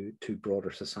made to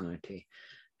broader society?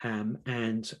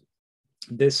 And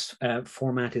this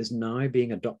format is now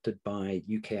being adopted by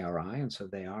UKRI, and so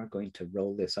they are going to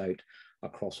roll this out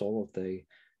across all of the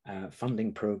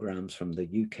funding programs from the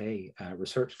UK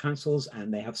research councils,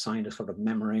 and they have signed a sort of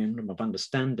memorandum of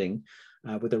understanding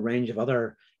with a range of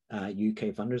other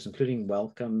UK funders, including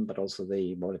Wellcome, but also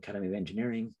the Royal Academy of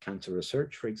Engineering, Cancer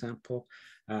Research, for example.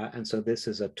 And so this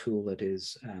is a tool that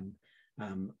is,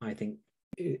 I think,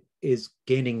 is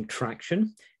gaining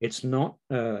traction. It's not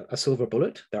a silver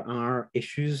bullet. There are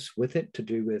issues with it to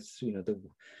do with, you know,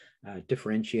 the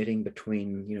differentiating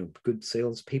between, you know, good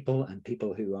salespeople and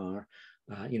people who are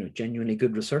you know, genuinely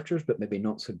good researchers, but maybe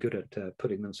not so good at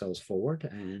putting themselves forward.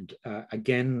 And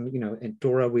again, you know, in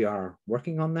DORA, we are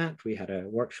working on that. We had a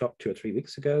workshop 2 or 3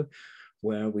 weeks ago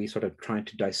where we sort of tried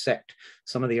to dissect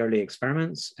some of the early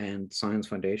experiments, and Science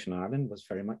Foundation Ireland was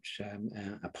very much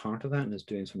a part of that and is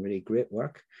doing some really great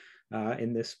work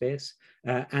in this space,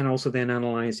 and also then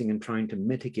analyzing and trying to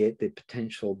mitigate the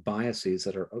potential biases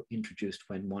that are introduced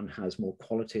when one has more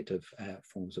qualitative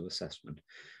forms of assessment.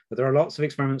 But there are lots of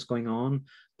experiments going on.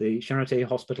 The Charité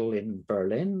Hospital in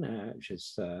Berlin, which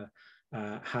is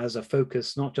has a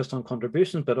focus not just on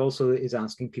contributions, but also is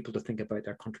asking people to think about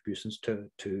their contributions to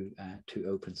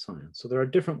open science. So there are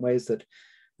different ways that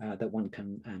that one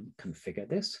can configure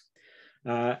this.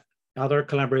 Other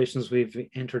collaborations we've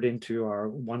entered into are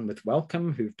one with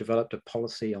Wellcome, who've developed a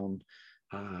policy on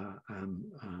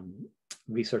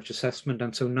research assessment.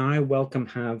 And so now Wellcome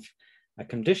have a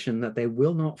condition that they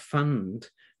will not fund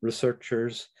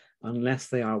researchers unless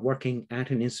they are working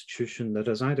at an institution that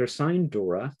has either signed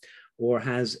DORA or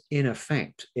has in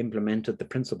effect implemented the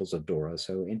principles of DORA,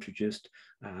 so introduced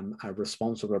a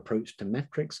responsible approach to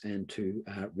metrics and to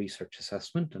research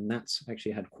assessment. And that's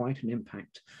actually had quite an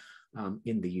impact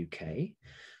in the UK.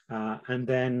 And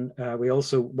then we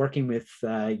also working with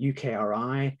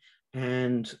UKRI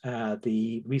and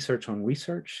the Research on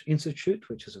Research Institute,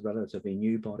 which is a relatively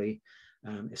new body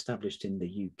established in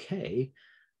the UK.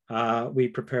 We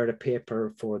prepared a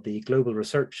paper for the Global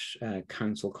Research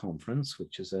Council Conference,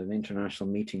 which is an international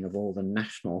meeting of all the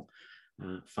national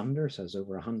funders, has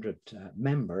over 100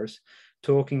 members,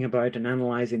 talking about and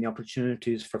analysing the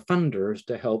opportunities for funders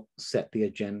to help set the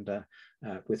agenda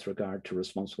with regard to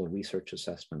responsible research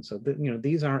assessment. So,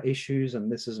 these are issues,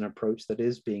 and this is an approach that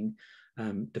is being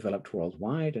developed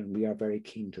worldwide, and we are very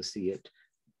keen to see it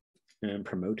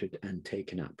promoted and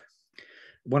taken up.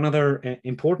 One other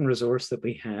important resource that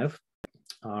we have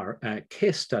are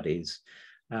case studies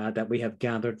that we have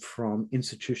gathered from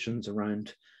institutions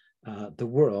around the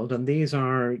world. And these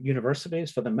are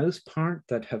universities, for the most part,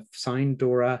 that have signed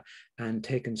DORA and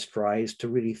taken strides to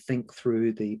really think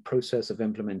through the process of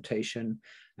implementation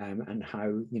and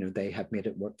how they have made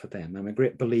it work for them. I'm a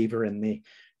great believer in the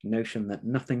notion that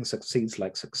nothing succeeds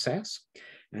like success.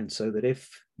 And so that if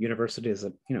universities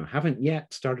that haven't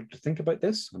yet started to think about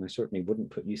this, and I certainly wouldn't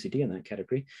put UCD in that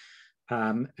category,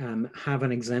 have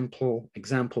an example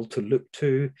to look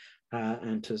to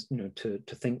and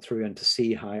to think through and to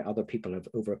see how other people have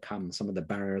overcome some of the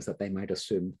barriers that they might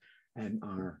assume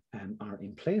are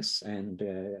in place. And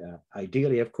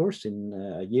ideally, of course, in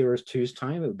a year or two's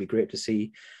time, it would be great to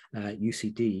see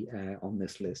UCD on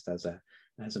this list as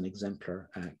an exemplar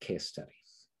case study.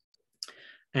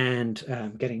 And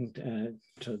getting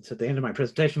to the end of my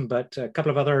presentation, but a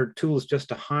couple of other tools just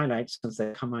to highlight since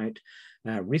they come out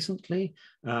recently.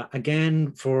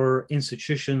 Again, for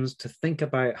institutions to think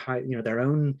about how their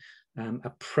own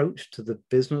approach to the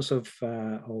business of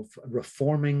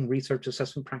reforming research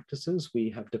assessment practices. We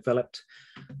have developed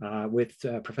with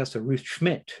Professor Ruth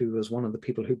Schmidt, who was one of the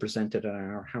people who presented at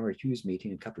our Howard Hughes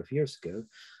meeting a couple of years ago,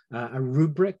 a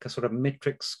rubric, a sort of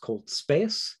matrix called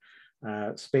SPACE.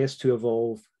 Space to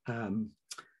evolve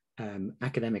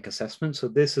academic assessment. So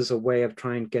this is a way of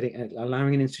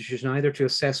allowing an institution either to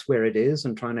assess where it is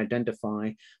and try and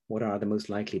identify what are the most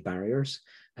likely barriers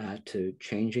to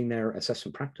changing their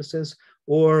assessment practices,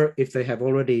 or if they have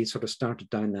already sort of started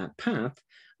down that path,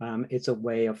 it's a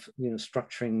way of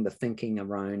structuring the thinking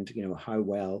around how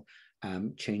well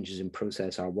changes in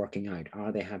process are working out.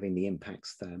 Are they having the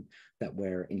impacts that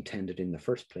were intended in the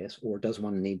first place, or does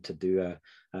one need to do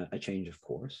a change of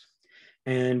course?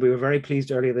 And we were very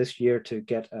pleased earlier this year to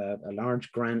get a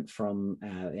large grant from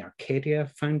the Arcadia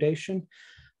Foundation,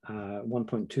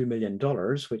 $1.2 million,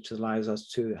 which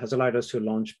has allowed us to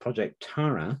launch Project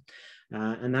Tara.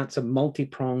 And that's a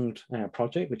multi-pronged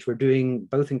project, which we're doing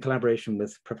both in collaboration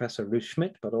with Professor Ruth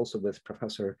Schmidt, but also with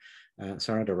Professor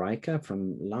Sarah Daraika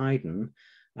from Leiden,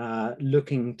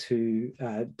 looking to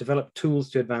develop tools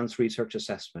to advance research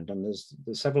assessment. And there's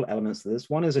several elements to this.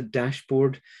 One is a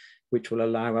dashboard, which will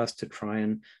allow us to try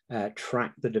and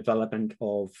track the development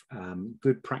of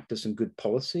good practice and good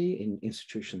policy in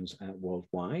institutions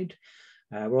worldwide.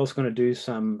 We're also going to do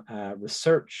some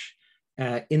research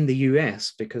in the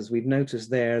US, because we've noticed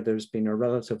there's been a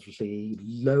relatively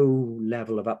low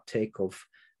level of uptake of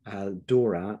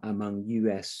DORA among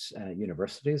US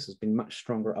universities. There's been much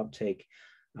stronger uptake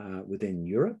within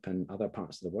Europe and other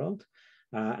parts of the world.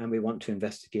 And we want to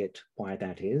investigate why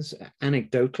that is.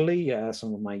 Anecdotally,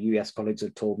 some of my US colleagues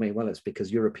have told me, well, it's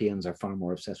because Europeans are far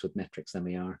more obsessed with metrics than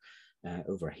we are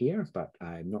over here, but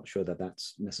I'm not sure that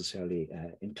that's necessarily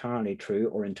entirely true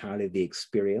or entirely the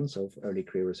experience of early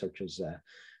career researchers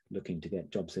looking to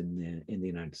get jobs in the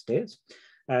United States.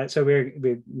 So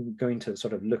we're going to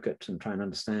sort of look at and try and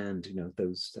understand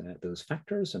those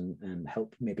factors and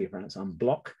help maybe perhaps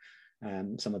unblock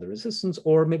some of the resistance,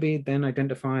 or maybe then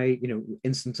identify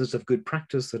instances of good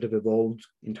practice that have evolved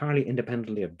entirely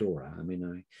independently of DORA. I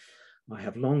mean, I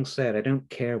have long said I don't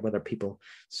care whether people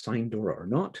sign DORA or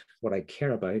not. What I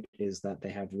care about is that they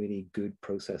have really good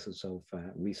processes of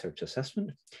research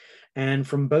assessment. And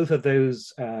from both of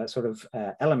those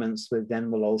elements, we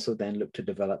will also look to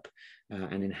develop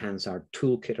and enhance our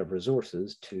toolkit of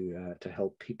resources to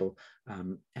help people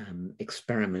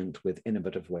experiment with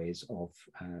innovative ways of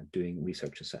doing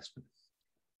research assessment.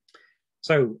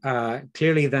 So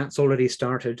clearly that's already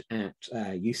started at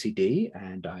UCD,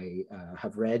 and I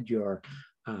have read your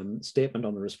statement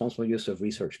on the responsible use of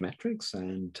research metrics.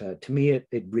 And to me,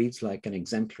 it reads like an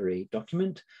exemplary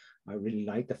document. I really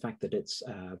like the fact that it's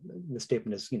the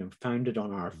statement is founded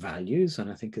on our values,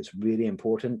 and I think it's really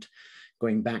important,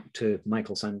 going back to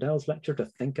Michael Sandel's lecture, to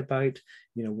think about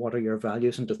what are your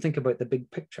values and to think about the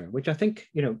big picture, which I think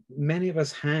many of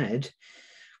us had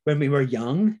when we were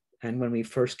young and when we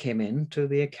first came into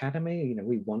the academy.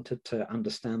 We wanted to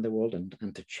understand the world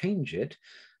and to change it.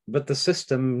 But the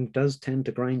system does tend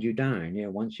to grind you down.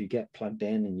 Once you get plugged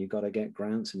in and you got to get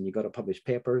grants and you got to publish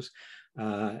papers,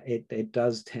 it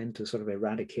does tend to sort of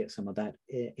eradicate some of that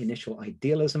initial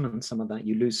idealism, and some of that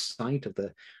you lose sight of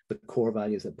the core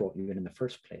values that brought you in the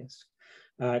first place.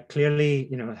 Clearly,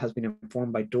 it has been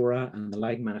informed by DORA and the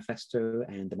Leiden Manifesto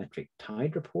and the Metric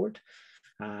Tide report.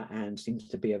 And seems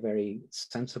to be a very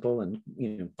sensible and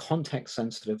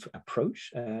context-sensitive approach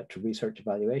to research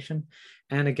evaluation.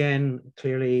 And again,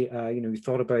 clearly, we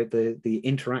thought about the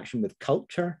interaction with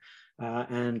culture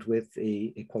and with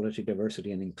the equality,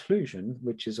 diversity, and inclusion,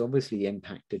 which is obviously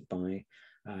impacted by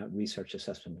research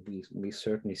assessment. We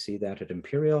certainly see that at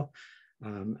Imperial.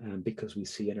 Because we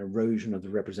see an erosion of the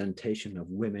representation of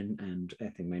women and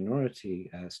ethnic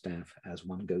minority staff as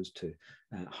one goes to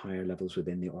higher levels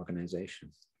within the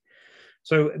organization.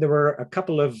 So there were a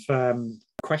couple of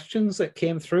questions that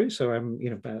came through. So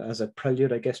as a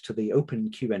prelude, I guess, to the open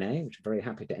Q&A, which I'm very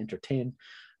happy to entertain.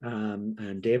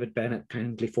 And David Bennett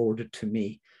kindly forwarded to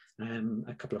me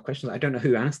a couple of questions. I don't know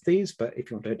who asked these, but if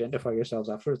you want to identify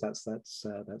yourselves afterwards,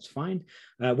 that's fine.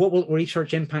 What will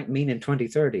research impact mean in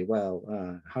 2030?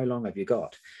 Well, how long have you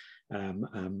got?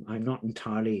 I'm not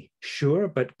entirely sure,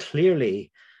 but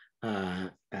clearly,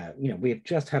 we've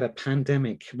just had a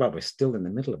pandemic. Well, we're still in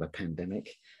the middle of a pandemic,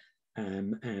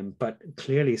 but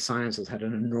clearly science has had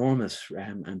an enormous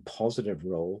and positive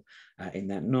role in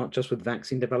that, not just with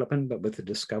vaccine development, but with the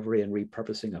discovery and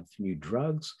repurposing of new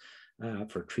drugs,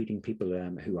 for treating people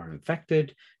who are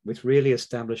infected, with really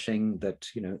establishing that,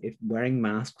 if wearing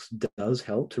masks does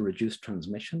help to reduce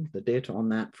transmission. The data on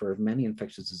that for many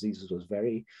infectious diseases was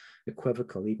very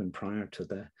equivocal even prior to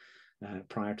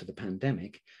the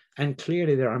pandemic. And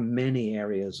clearly there are many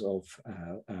areas of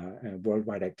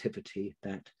worldwide activity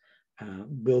that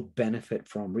will benefit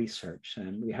from research.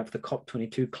 And we have the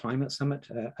COP22 climate summit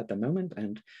at the moment,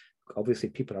 and obviously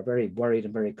people are very worried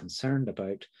and very concerned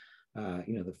about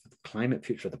the climate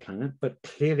future of the planet, but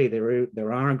clearly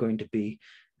there are going to be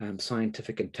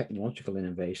scientific and technological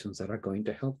innovations that are going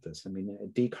to help this. I mean,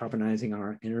 decarbonizing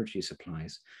our energy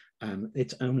supplies,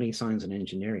 it's only science and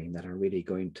engineering that are really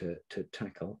going to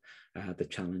tackle the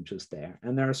challenges there.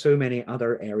 And there are so many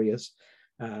other areas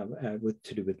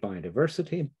to do with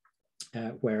biodiversity,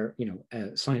 where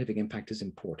scientific impact is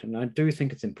important. And I do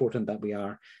think it's important that we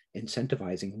are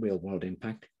incentivizing real world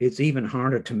impact. It's even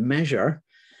harder to measure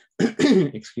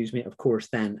excuse me, of course,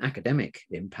 than academic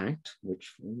impact,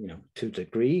 which, to a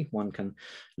degree, one can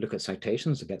look at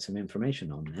citations to get some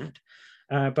information on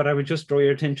that. But I would just draw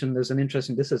your attention, this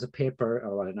is a paper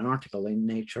or an article in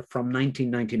Nature from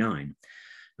 1999,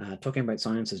 talking about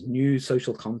science's new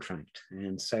social contract.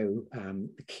 And so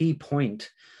the key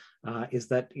point is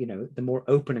that, the more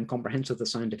open and comprehensive the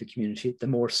scientific community, the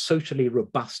more socially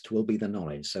robust will be the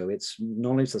knowledge. So it's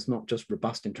knowledge that's not just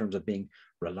robust in terms of being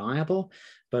reliable,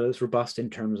 but it's robust in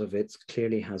terms of it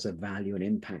clearly has a value and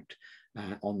impact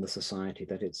on the society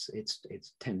that it's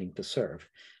tending to serve.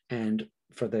 And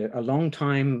for a long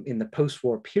time in the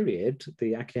post-war period,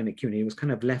 the academic community was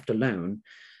kind of left alone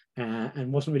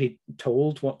and wasn't really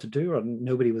told what to do, or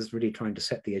nobody was really trying to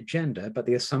set the agenda. But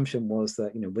the assumption was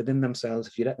that, within themselves,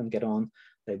 if you let them get on,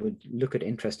 they would look at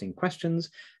interesting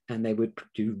questions and they would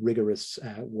do rigorous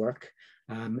work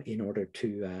in order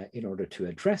to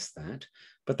address that.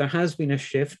 But there has been a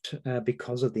shift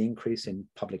because of the increase in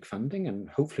public funding, and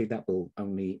hopefully that will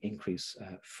only increase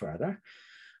further.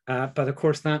 But of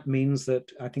course, that means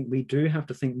that I think we do have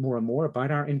to think more and more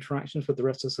about our interactions with the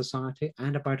rest of society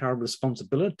and about our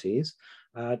responsibilities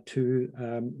to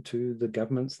the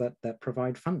governments that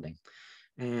provide funding.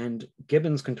 And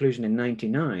Gibbon's conclusion in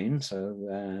 '99,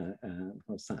 so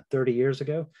what's that, 30 years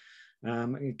ago,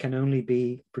 it can only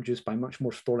be produced by much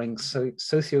more sprawling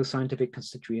socio-scientific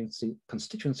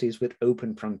constituencies with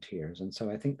open frontiers. And so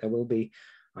I think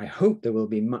I hope there will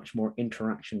be much more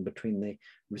interaction between the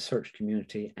research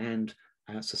community and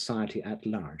society at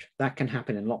large. That can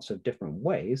happen in lots of different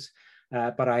ways,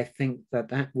 but I think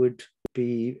that would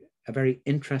be a very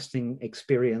interesting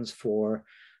experience for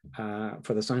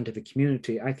the scientific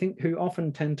community, I think, who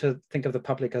often tend to think of the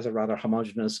public as a rather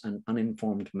homogenous and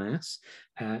uninformed mass,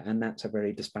 and that's a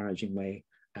very disparaging way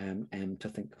to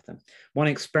think of them. One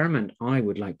experiment I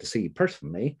would like to see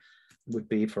personally would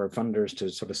be for funders to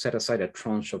sort of set aside a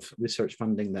tranche of research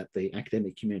funding that the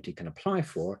academic community can apply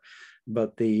for,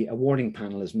 but the awarding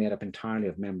panel is made up entirely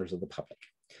of members of the public.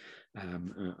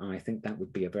 I think that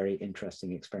would be a very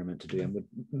interesting experiment to do and would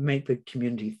make the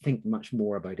community think much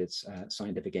more about its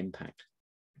scientific impact.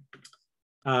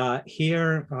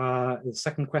 Here, the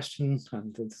second question,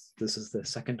 and this is the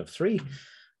second of three.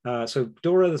 So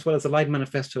DORA, as well as the Leiden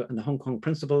Manifesto and the Hong Kong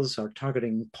Principles, are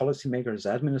targeting policymakers,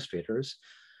 administrators,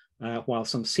 while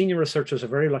some senior researchers are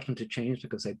very reluctant to change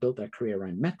because they built their career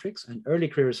around metrics, and early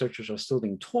career researchers are still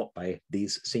being taught by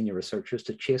these senior researchers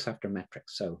to chase after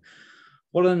metrics. So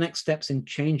what are the next steps in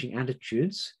changing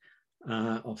attitudes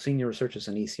of senior researchers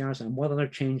and ECRs, and what other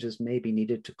changes may be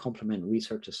needed to complement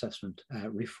research assessment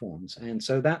reforms? And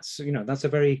so that's, that's a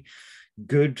very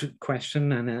good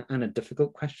question and a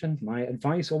difficult question. My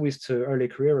advice always to early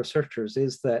career researchers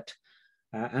is that,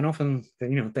 and often,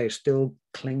 they still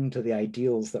cling to the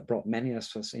ideals that brought many of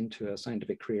us into a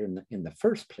scientific career in the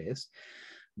first place.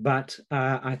 But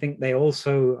I think they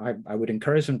also, I would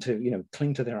encourage them to,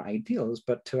 cling to their ideals,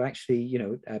 but to actually,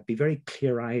 be very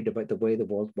clear-eyed about the way the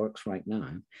world works right now.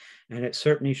 And it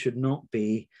certainly should not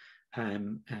be,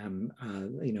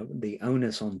 the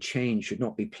onus on change should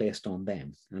not be placed on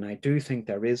them. And I do think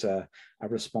there is a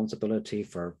responsibility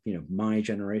for, my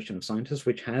generation of scientists,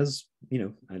 which has,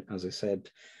 as I said,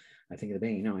 I think at the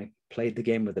beginning, I played the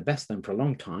game with the best of them for a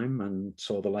long time and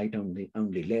saw the light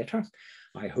only later.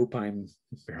 I hope I'm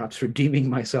perhaps redeeming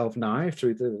myself now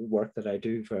through the work that I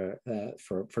do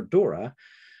for DORA.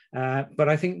 But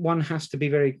I think one has to be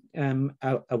very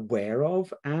aware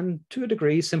of, and to a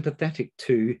degree sympathetic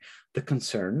to, the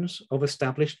concerns of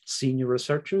established senior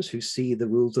researchers who see the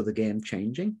rules of the game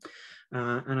changing.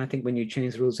 And I think when you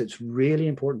change the rules, it's really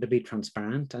important to be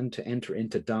transparent and to enter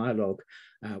into dialogue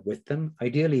with them,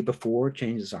 ideally before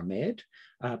changes are made,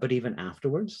 but even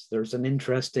afterwards. There's an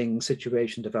interesting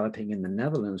situation developing in the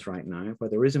Netherlands right now, where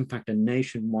there is in fact a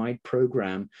nationwide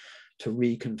program to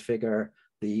reconfigure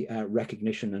the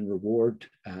recognition and reward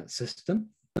system.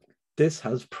 This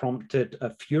has prompted a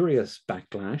furious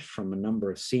backlash from a number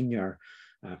of senior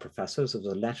professors. There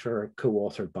was a letter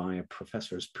co-authored by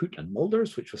Professors Poot and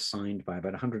Mulders, which was signed by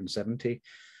about 170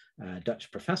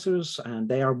 Dutch professors, and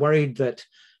they are worried that,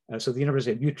 so the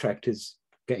University of Utrecht is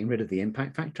getting rid of the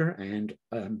impact factor and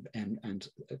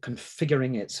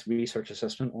configuring its research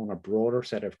assessment on a broader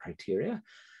set of criteria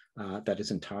that is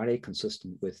entirely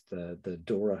consistent with the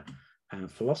DORA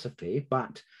philosophy,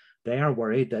 but they are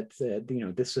worried that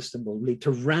this system will lead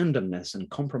to randomness and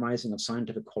compromising of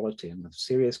scientific quality and have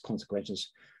serious consequences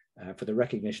for the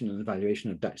recognition and evaluation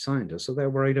of Dutch scientists. So they're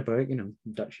worried about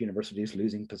Dutch universities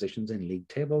losing positions in league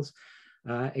tables,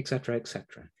 et cetera, et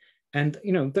cetera. And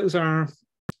those are,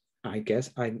 I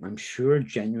guess, I'm sure,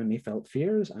 genuinely felt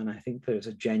fears, and I think there's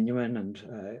a genuine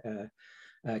and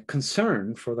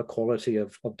concern for the quality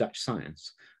of Dutch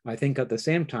science. I think at the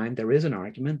same time, there is an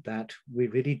argument that we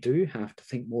really do have to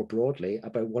think more broadly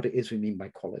about what it is we mean by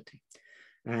quality.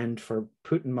 And for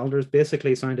Poot and Mulders,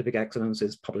 basically scientific excellence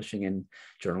is publishing in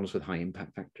journals with high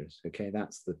impact factors. Okay,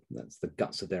 that's the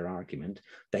guts of their argument.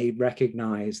 They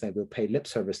recognize, they will pay lip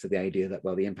service to the idea that,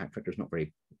 well, the impact factor is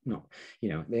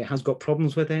it has got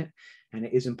problems with it. And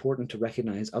it is important to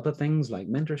recognize other things like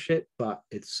mentorship, but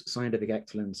it's scientific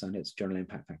excellence and it's journal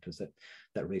impact factors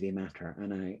that really matter.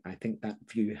 And I think that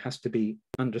view has to be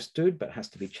understood, but has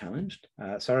to be challenged.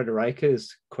 Sarah de Rijke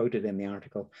is quoted in the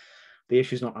article, the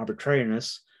issue is not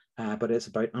arbitrariness, but it's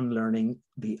about unlearning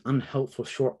the unhelpful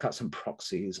shortcuts and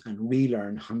proxies and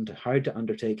relearn how to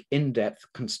undertake in-depth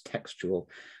contextual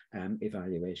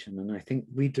evaluation. And I think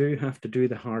we do have to do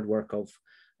the hard work of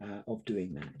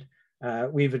doing that.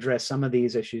 We've addressed some of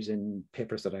these issues in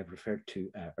papers that I've referred to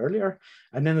earlier.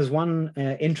 And then there's one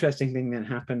interesting thing that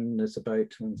happened. It's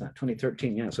about, when was that,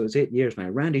 2013? Yeah, so it's 8 years now.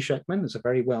 Randy Sheckman is a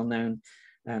very well-known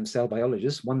cell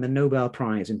biologist, won the Nobel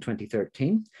Prize in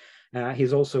 2013.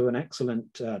 He's also an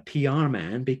excellent PR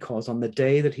man, because on the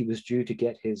day that he was due to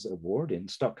get his award in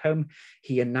Stockholm,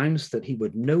 he announced that he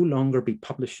would no longer be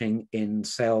publishing in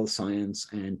Cell Science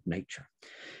and Nature.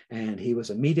 And he was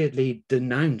immediately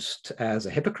denounced as a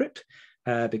hypocrite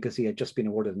because he had just been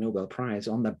awarded the Nobel Prize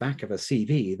on the back of a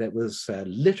CV that was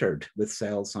littered with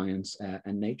Cell Science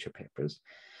and Nature papers.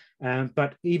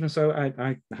 But even so,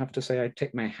 I have to say I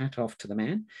take my hat off to the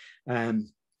man.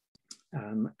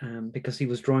 Because he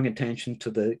was drawing attention to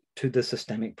the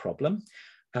systemic problem.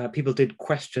 People did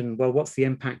question, well, what's the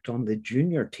impact on the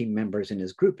junior team members in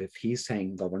his group if he's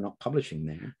saying, well, we're not publishing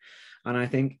there? And I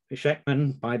think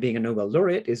Shechtman, by being a Nobel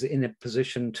laureate, is in a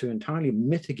position to entirely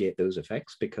mitigate those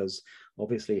effects, because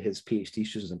obviously his PhD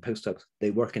students and postdocs,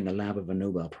 they work in the lab of a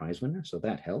Nobel Prize winner, so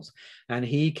that helps. And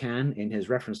he can, in his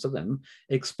reference to them,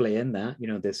 explain that, you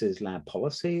know, this is lab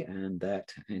policy, and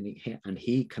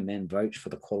he can then vouch for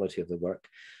the quality of the work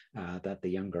that the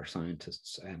younger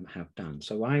scientists have done.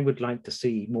 So I would like to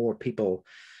see more people,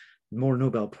 more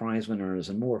Nobel Prize winners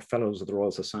and more fellows of the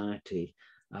Royal Society,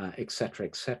 et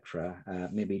cetera,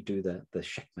 maybe do the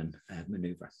Shechtman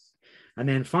maneuver. And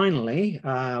then finally,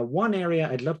 one area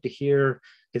I'd love to hear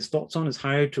his thoughts on is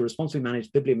how to responsibly manage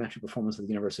bibliometric performance of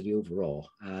the university overall.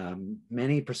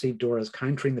 Many perceive DORA as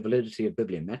countering the validity of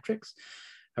bibliometrics.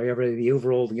 However, the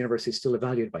university is still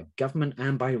evaluated by government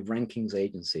and by rankings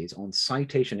agencies on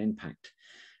citation impact.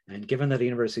 And given that the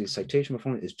university's citation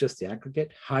performance is just the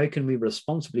aggregate, how can we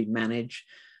responsibly manage,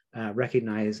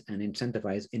 recognize and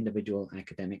incentivize individual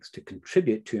academics to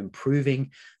contribute to improving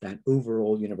that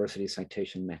overall university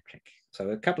citation metric? So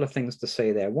a couple of things to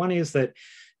say there. One is that,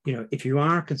 you know, if you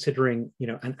are considering, you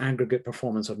know, an aggregate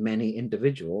performance of many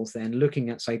individuals, then looking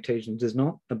at citations is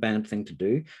not a bad thing to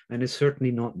do, and is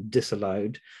certainly not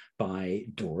disallowed by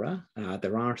DORA.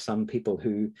 There are some people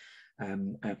who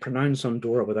pronounce on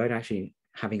DORA without actually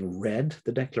having read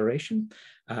the declaration.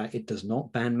 It does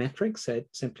not ban metrics. It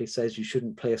simply says you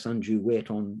shouldn't place undue weight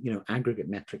on, you know, aggregate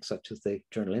metrics such as the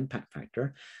journal impact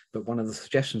factor. But one of the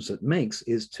suggestions it makes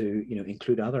is to, you know,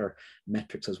 include other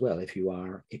metrics as well if you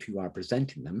are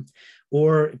presenting them,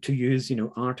 or to use, you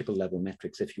know, article level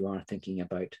metrics if you are thinking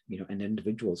about, you know, an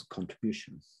individual's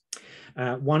contribution.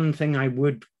 One thing I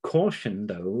would caution,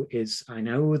 though, is I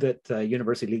know that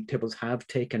university league tables have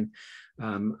taken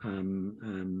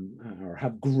or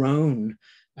have grown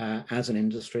as an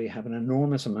industry, have an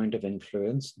enormous amount of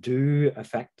influence, do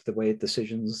affect the way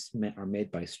decisions are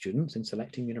made by students in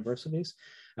selecting universities.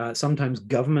 Sometimes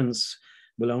governments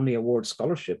will only award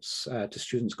scholarships to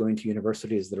students going to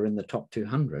universities that are in the top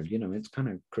 200. You know, it's kind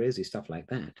of crazy stuff like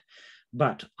that.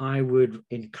 But I would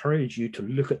encourage you to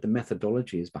look at the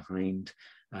methodologies behind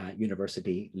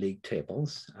university league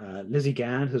tables. Lizzie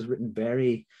Gadd has written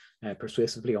very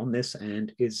persuasively on this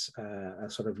and is a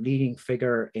sort of leading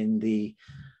figure in the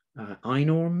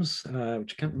I-norms,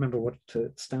 which I can't remember what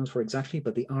it stands for exactly,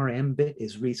 but the RM bit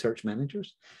is research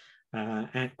managers,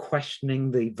 and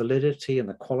questioning the validity and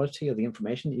the quality of the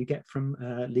information that you get from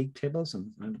league tables,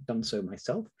 and I've done so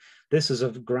myself. This is a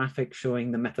graphic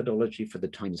showing the methodology for the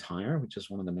Times Higher, which is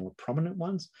one of the more prominent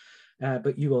ones,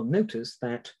 but you will notice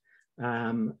that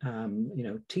you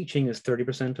know, teaching is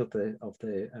 30% of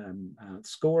the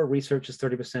score, research is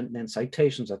 30%, and then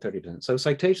citations are 30%. So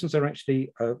citations are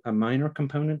actually a minor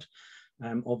component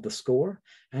of the score.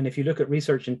 And if you look at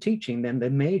research and teaching, then the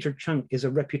major chunk is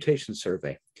a reputation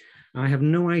survey. I have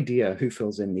no idea who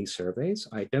fills in these surveys.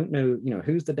 I don't know, you know,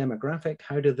 who's the demographic,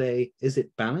 how do they, is it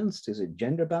balanced, is it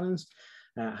gender balanced?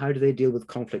 How do they deal with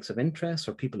conflicts of interest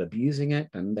or people abusing it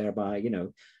and thereby, you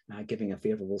know, giving a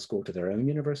favorable score to their own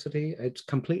university? It's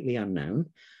completely unknown.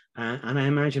 And I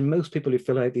imagine most people who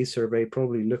fill out these surveys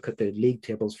probably look at the league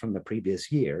tables from the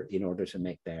previous year in order to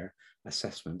make their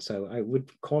assessment. So I would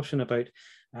caution about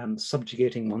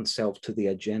subjugating oneself to the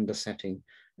agenda setting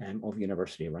of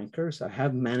university rankers. I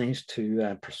have managed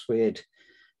to persuade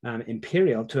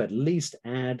Imperial to at least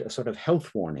add a sort of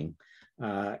health warning.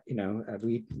 You know,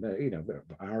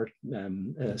 our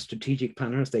strategic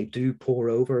planners, they do pore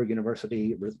over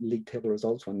university league table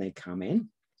results when they come in.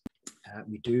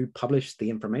 We do publish the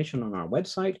information on our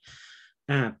website.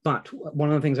 But one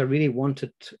of the things I really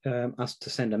wanted us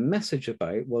to send a message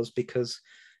about was because,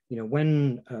 you know,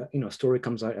 when you know, a story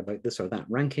comes out about this or that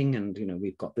ranking, and you know,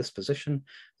 we've got this position,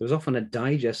 there's often a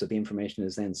digest of the information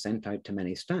is then sent out to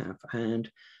many staff. And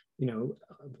you know,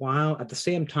 while at the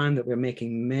same time that we're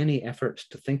making many efforts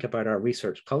to think about our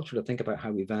research culture, to think about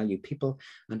how we value people,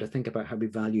 and to think about how we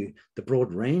value the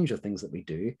broad range of things that we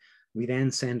do, we then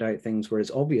send out things where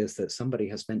it's obvious that somebody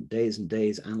has spent days and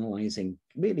days analyzing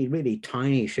really, really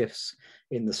tiny shifts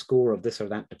in the score of this or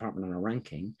that department on a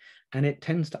ranking. And it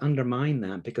tends to undermine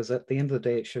that, because at the end of the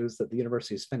day, it shows that the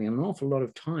university is spending an awful lot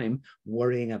of time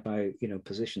worrying about, you know,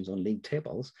 positions on league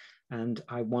tables. And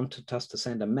I wanted us to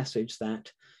send a message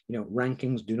that, you know,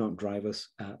 rankings do not drive us,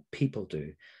 people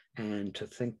do. And to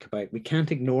think about, we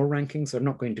can't ignore rankings, they're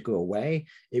not going to go away.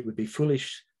 It would be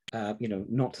foolish, you know,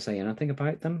 not to say anything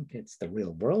about them. It's the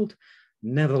real world.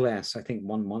 Nevertheless, I think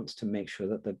one wants to make sure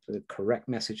that the correct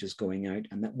message is going out,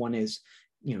 and that one is,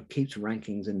 you know, keeps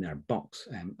rankings in their box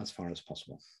as far as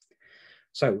possible.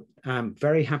 So I'm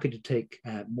very happy to take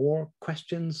more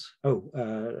questions.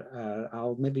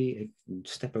 I'll maybe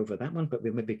step over that one, but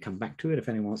we'll maybe come back to it if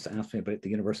anyone wants to ask me about the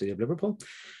University of Liverpool.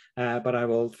 But I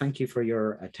will thank you for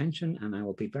your attention, and I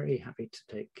will be very happy to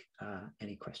take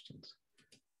any questions.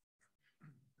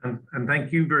 And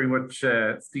thank you very much,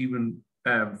 Stephen,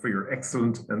 for your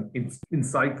excellent and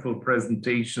insightful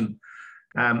presentation.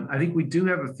 I think we do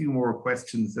have a few more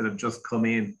questions that have just come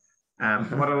in.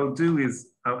 What I'll do is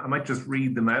I might just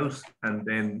read them out, and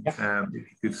then if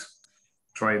you could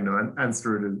try and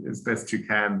answer it as best you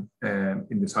can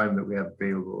in the time that we have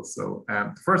available. So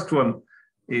the first one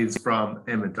is from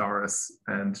Emma Doris,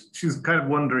 and she's kind of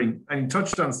wondering, and you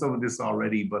touched on some of this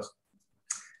already, but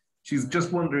she's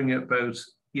just wondering about,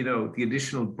 you know, the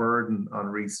additional burden on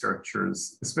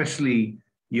researchers, especially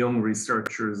young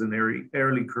researchers and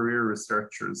early career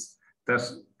researchers, that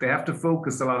they have to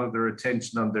focus a lot of their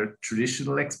attention on their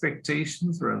traditional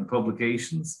expectations around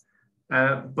publications.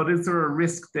 But is there a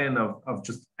risk then of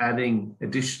just adding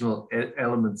additional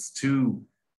elements to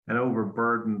an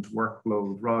overburdened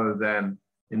workload rather than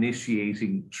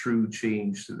initiating true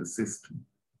change to the system?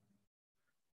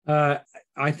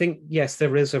 I think, yes,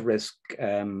 there is a risk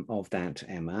of that,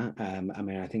 Emma. I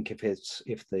mean, I think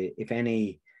if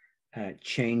any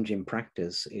change in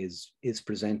practice is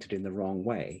presented in the wrong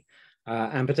way,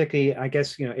 and particularly, I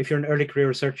guess, you know, if you're an early career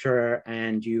researcher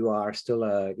and you are still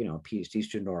a PhD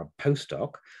student or a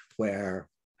postdoc, where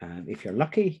if you're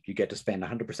lucky, you get to spend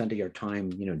 100% of your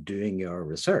time, doing your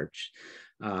research,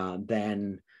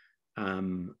 then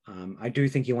I do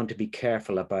think you want to be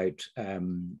careful about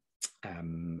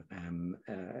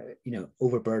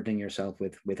overburdening yourself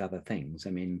with other things.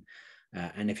 I mean,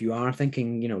 and if you are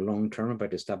thinking, long term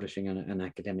about establishing an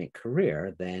academic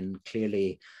career, then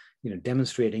clearly,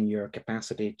 demonstrating your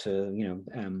capacity to,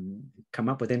 come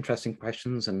up with interesting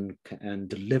questions and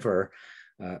deliver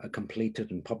a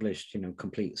completed and published,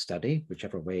 complete study,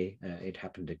 whichever way it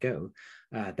happened to go,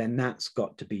 then that's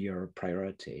got to be your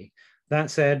priority. That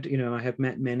said, I have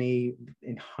met many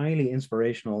highly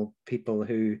inspirational people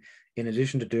who, in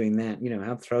addition to doing that,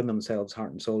 have thrown themselves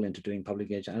heart and soul into doing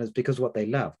publication, and it's because what they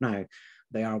love. Now,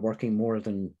 they are working more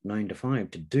than 9 to 5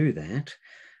 to do that,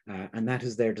 and that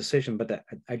is their decision. But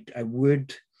I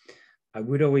would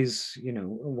always,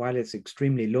 while it's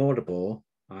extremely laudable,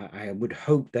 I would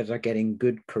hope that they're getting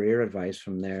good career advice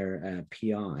from their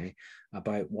PI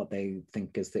about what they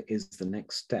think is the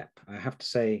next step. I have to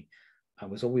say, I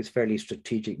was always fairly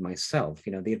strategic myself.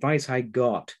 The advice I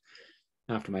got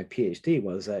after my PhD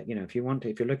was that, if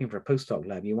you're looking for a postdoc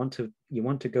lab, you want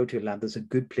to go to a lab that's a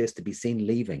good place to be seen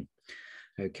leaving.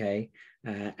 Okay.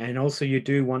 And also you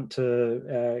do want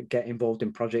to get involved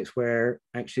in projects where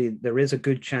actually there is a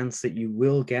good chance that you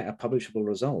will get a publishable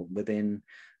result within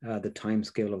the time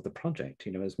scale of the project.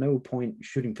 There's no point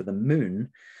shooting for the moon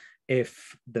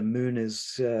if the moon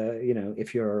is,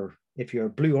 if you're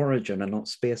Blue Origin and not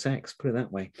SpaceX, put it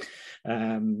that way,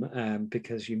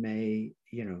 because you may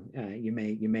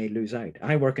lose out.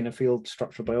 I work in a field,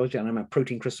 structural biology, and I'm a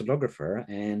protein crystallographer,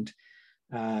 and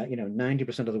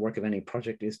 90% of the work of any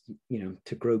project is,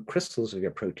 to grow crystals of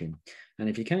your protein. And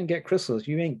if you can't get crystals,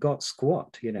 you ain't got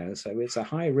squat, so it's a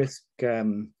high risk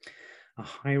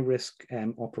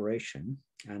operation.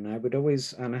 And I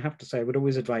have to say, I would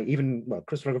always advise,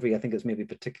 crystallography, I think is maybe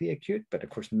particularly acute, but of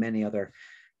course, many other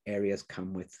areas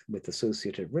come with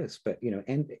associated risks. But,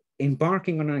 and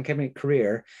embarking on an academic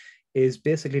career is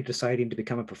basically deciding to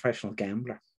become a professional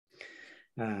gambler.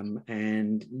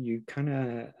 And you kind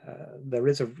of,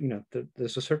 there's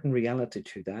a certain reality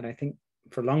to that. I think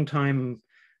for a long time,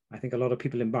 I think a lot of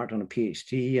people embarked on a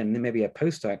PhD and then maybe a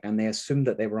postdoc, and they assumed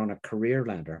that they were on a career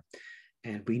ladder.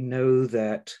 And we know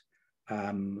that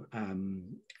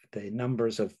the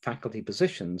numbers of faculty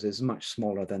positions is much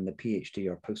smaller than the PhD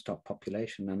or postdoc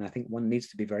population. And I think one needs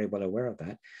to be very well aware of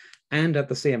that. And at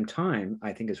the same time,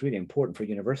 I think it's really important for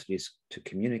universities to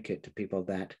communicate to people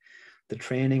that the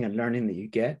training and learning that you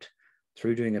get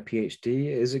through doing a PhD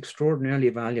is extraordinarily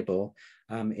valuable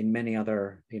in many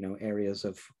other areas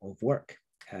of work.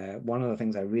 One of the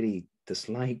things I really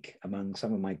dislike among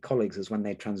some of my colleagues is when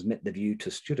they transmit the view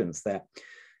to students that,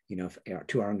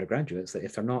 to our undergraduates, that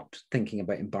if they're not thinking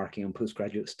about embarking on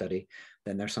postgraduate study,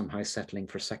 then they're somehow settling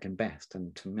for second best.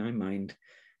 And to my mind,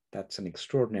 that's an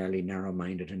extraordinarily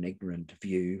narrow-minded and ignorant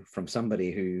view from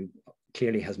somebody who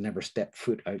clearly has never stepped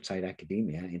foot outside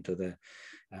academia into the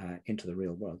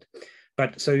real world.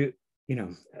 But so,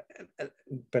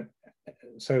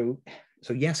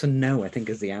 So yes and no, I think,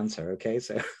 is the answer. Okay,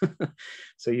 so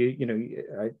so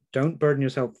don't burden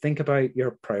yourself. Think about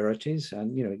your priorities,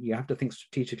 and you have to think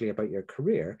strategically about your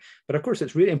career. But of course,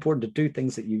 it's really important to do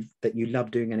things that you love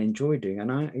doing and enjoy doing.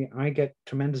 And I get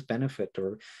tremendous benefit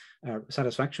or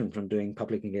satisfaction from doing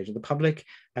public engagement. The public,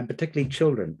 and particularly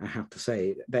children, I have to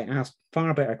say, they ask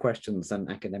far better questions than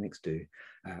academics do,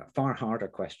 far harder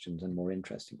questions and more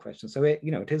interesting questions. So it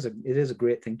is a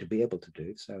great thing to be able to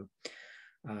do. So.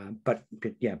 But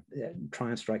yeah, try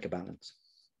and strike a balance.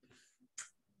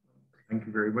 Thank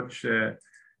you very much,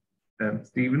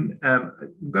 Stephen.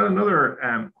 We've got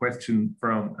another question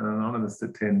from an anonymous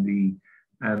attendee,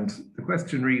 and the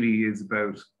question really is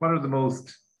about what are the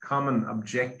most common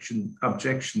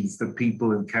objections that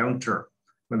people encounter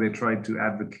when they try to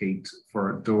advocate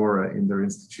for DORA in their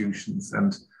institutions,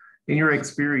 and in your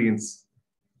experience,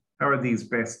 how are these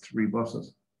best rebutted?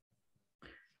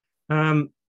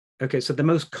 Okay, so the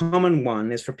most common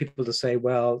one is for people to say,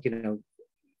 well,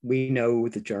 we know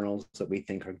the journals that we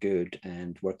think are good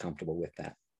and we're comfortable with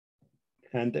that.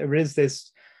 And there is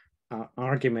this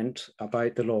argument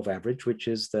about the law of average, which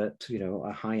is that,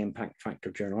 a high impact factor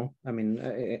journal,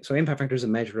 so impact factor is a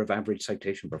measure of average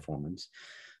citation performance,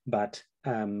 but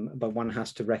one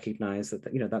has to recognize that,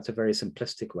 that's a very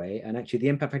simplistic way. And actually the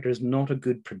impact factor is not a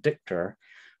good predictor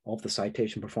of the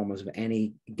citation performance of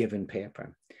any given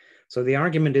paper. So the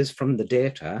argument is from the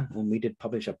data, and we did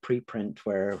publish a preprint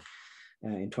where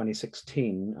in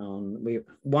 2016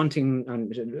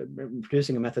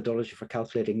 producing a methodology for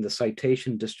calculating the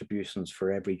citation distributions for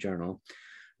every journal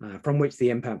from which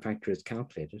the impact factor is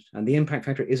calculated. And the impact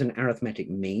factor is an arithmetic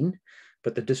mean,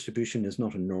 but the distribution is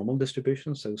not a normal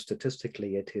distribution. So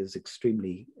statistically, it is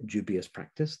extremely dubious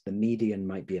practice. The median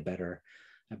might be a better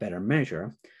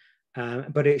measure.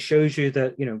 But it shows you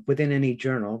that, within any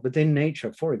journal, within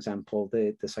Nature, for example,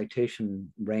 the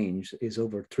citation range is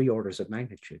over 3 orders of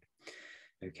magnitude.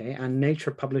 Okay, and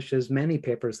Nature publishes many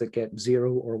papers that get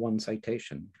 0 or 1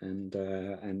 citation. And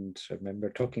I remember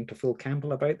talking to Phil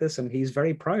Campbell about this, and he's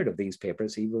very proud of these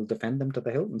papers. He will defend them to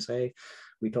the hilt and say,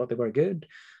 we thought they were good,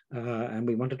 and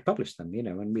we wanted to publish them.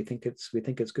 And we think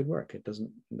it's good work. It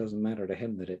doesn't matter to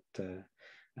him that it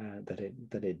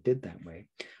did that way.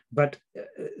 But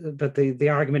the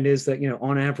argument is that,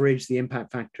 on average, the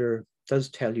impact factor does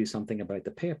tell you something about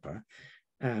the paper.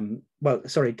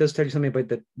 It does tell you something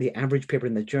about the average paper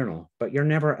in the journal, but you're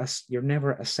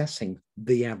never assessing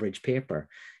the average paper.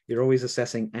 You're always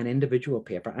assessing an individual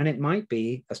paper, and it might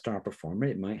be a star performer.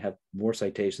 It might have more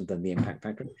citations than the impact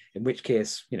factor, in which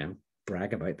case,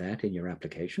 brag about that in your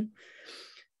application.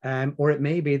 Or it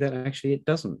may be that actually it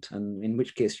doesn't, and in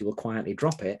which case you will quietly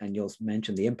drop it and you'll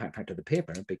mention the impact factor of the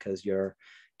paper because you're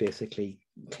basically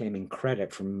claiming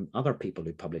credit from other people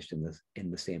who published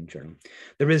in the same journal.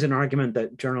 There is an argument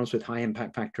that journals with high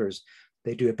impact factors,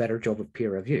 they do a better job of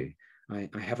peer review. I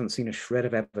haven't seen a shred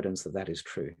of evidence that is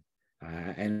true.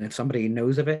 And if somebody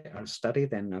knows of it or study,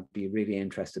 then I'd be really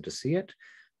interested to see it.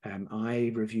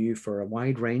 I review for a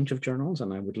wide range of journals,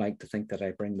 and I would like to think that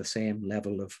I bring the same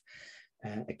level of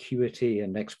acuity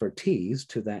and expertise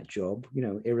to that job,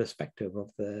 irrespective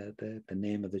of the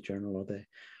name of the journal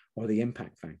or the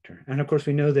impact factor. And of course,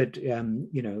 we know that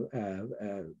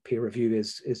peer review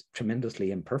is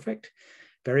tremendously imperfect,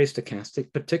 very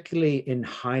stochastic, particularly in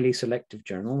highly selective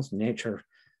journals. Nature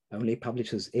only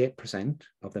publishes 8%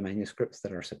 of the manuscripts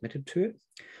that are submitted to it.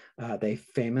 They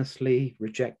famously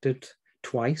rejected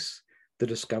twice the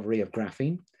discovery of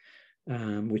graphene,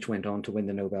 which went on to win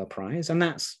the Nobel Prize. And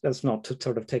that's not to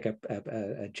sort of take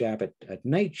a jab at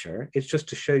Nature. It's just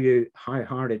to show you how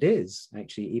hard it is,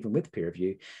 actually, even with peer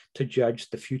review, to judge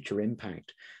the future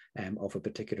impact of a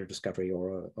particular discovery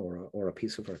or a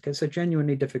piece of work. It's a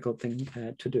genuinely difficult thing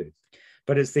to do.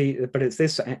 But it's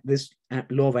this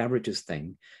law of averages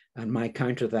thing. And my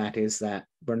counter to that is that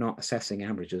we're not assessing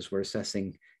averages, we're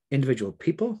assessing individual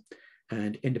people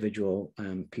and individual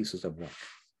pieces of work.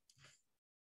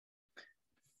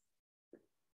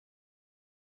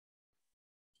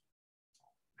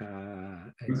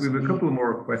 We have a couple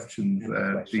more questions,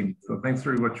 Steve, so thanks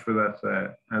very much for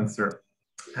that answer.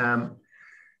 The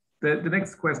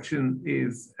next question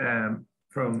is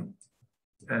from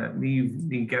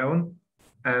Niamh Gowan,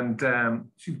 and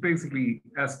she's basically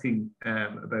asking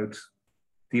about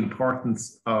the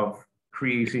importance of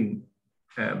creating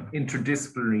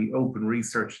interdisciplinary open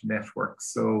research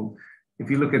networks. So if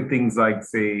you look at things like,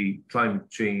 say, climate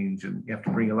change, and you have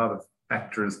to bring a lot of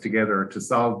actors together to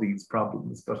solve these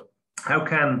problems, but how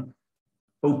can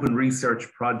open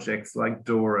research projects like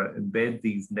DORA embed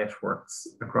these networks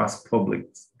across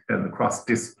publics and across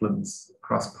disciplines,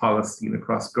 across policy and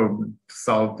across government to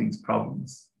solve these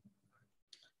problems?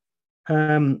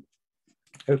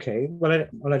 Okay, well,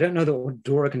 I don't know that what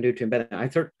DORA can do to embed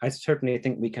it. I certainly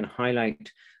think we can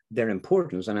highlight their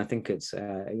importance, and I think it's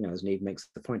as Niamh makes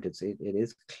the point, it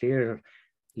is clearly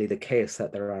the case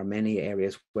that there are many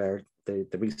areas where the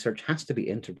research has to be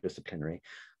interdisciplinary.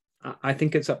 I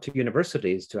think it's up to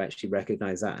universities to actually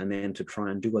recognize that and then to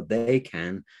try and do what they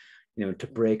can, to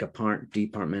break apart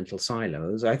departmental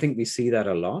silos. I think we see that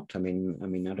a lot. I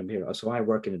mean, at Imperial, so I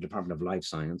work in the Department of Life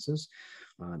Sciences.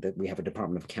 That we have a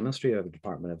Department of Chemistry, we have a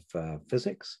Department of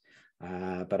Physics,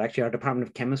 but actually our Department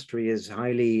of Chemistry is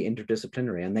highly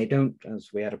interdisciplinary, and they don't,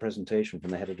 as we had a presentation from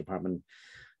the head of department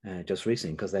just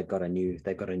recently, because they've got a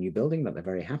new building that they're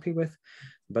very happy with,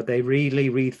 but they really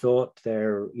rethought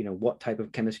their, what type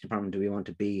of chemistry department do we want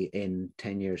to be in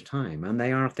 10 years time, and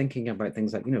they are thinking about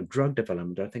things like drug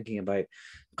development. They're thinking about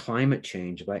climate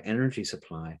change, about energy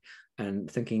supply,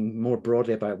 and thinking more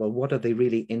broadly about, well, what are the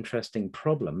really interesting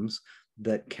problems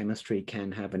that chemistry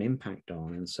can have an impact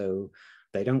on. And so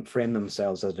they don't frame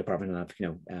themselves as a department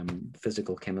of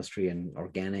physical chemistry and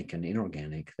organic and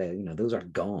inorganic. Those are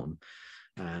gone.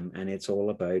 And it's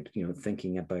all about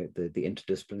thinking about the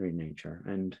interdisciplinary nature.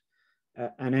 And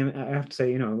I have to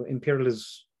say, Imperial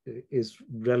is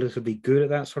relatively good at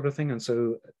that sort of thing. And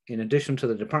so in addition to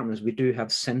the departments, we do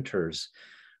have centers.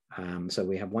 So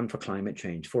we have one for climate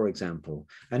change, for example,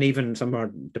 and even some of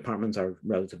our departments are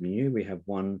relatively new. We have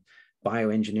one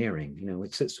bioengineering,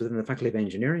 it sits within the Faculty of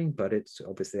Engineering, but it's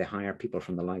obviously they hire people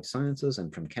from the life sciences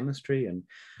and from chemistry and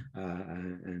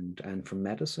from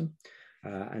medicine.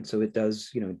 And so it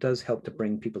does help to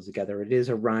bring people together. It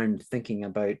is around thinking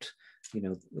about,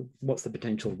 what's the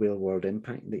potential real world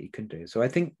impact that you can do. So I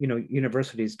think,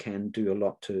 universities can do a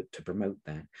lot to promote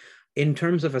that. In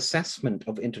terms of assessment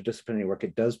of interdisciplinary work,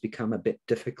 it does become a bit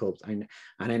difficult. And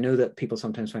I know that people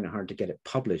sometimes find it hard to get it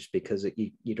published because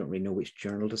you don't really know which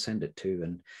journal to send it to.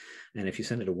 And if you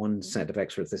send it to one set of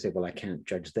experts, they say, well, I can't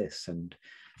judge this. And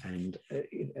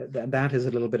that is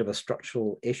a little bit of a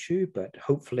structural issue, but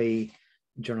hopefully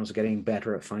journals are getting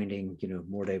better at finding,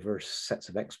 more diverse sets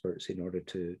of experts in order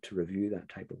to review that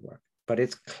type of work. But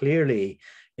it's clearly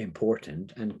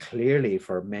important, and clearly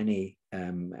for many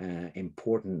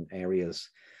important areas.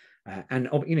 And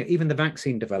even the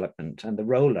vaccine development and the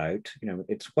rollout,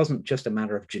 it wasn't just a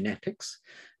matter of genetics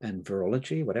and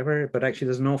virology, whatever, but actually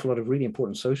there's an awful lot of really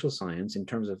important social science in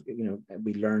terms of,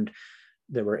 we learned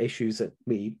there were issues that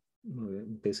we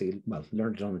basically,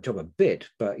 learned it on the job a bit,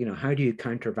 but how do you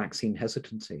counter vaccine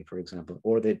hesitancy, for example,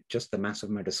 or just the massive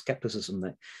amount of skepticism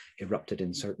that erupted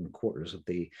in certain quarters of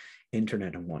the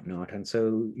internet and whatnot. And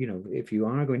so if you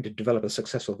are going to develop a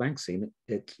successful vaccine,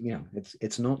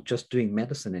 it's not just doing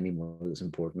medicine anymore that's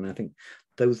important. I think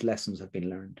those lessons have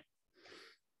been learned.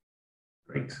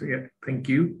 Great. Yeah, thank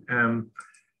you.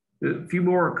 A few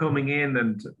more are coming in,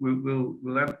 and we'll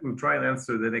try and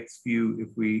answer the next few if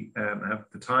we have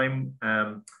the time.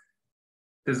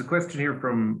 There's a question here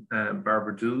from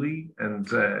Barbara Dooley, and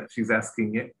she's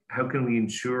asking, how can we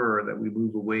ensure that we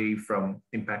move away from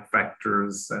impact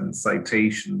factors and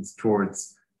citations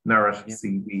towards narrative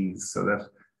CVs so that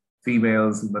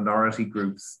females and minority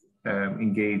groups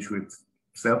engage with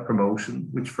self-promotion,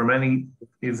 which for many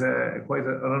is quite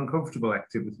an uncomfortable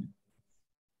activity?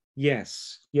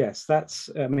 Yes, that's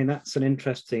an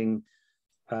interesting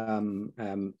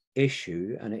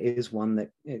issue, and it is one that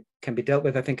it can be dealt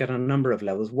with, I think, at a number of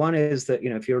levels. One is that,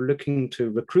 if you're looking to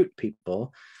recruit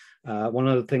people, one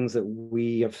of the things that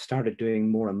we have started doing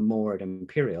more and more at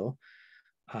Imperial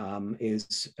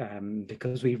is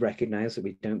because we recognize that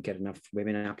we don't get enough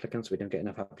women applicants, we don't get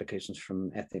enough applications from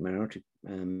ethnic minority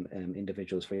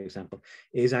individuals, for example,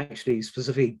 is actually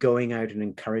specifically going out and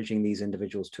encouraging these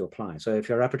individuals to apply. So if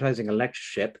you're advertising a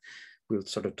lectureship, we'll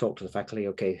sort of talk to the faculty,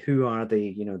 okay, who are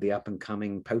the up and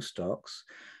coming postdocs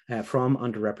from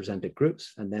underrepresented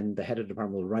groups, and then the head of the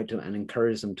department will write to them and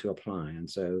encourage them to apply. And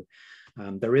so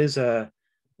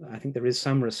I think there is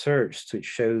some research which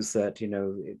shows that,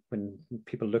 when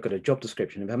people look at a job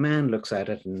description, if a man looks at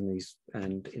it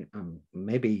and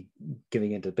maybe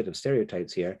giving it a bit of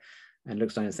stereotypes here, and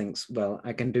looks down and thinks, well,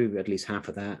 I can do at least half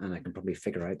of that and I can probably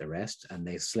figure out the rest, and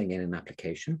they sling in an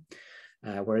application.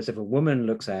 Whereas if a woman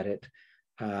looks at it,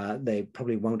 they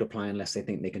probably won't apply unless they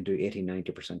think they can do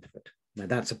 80–90% of it. Now,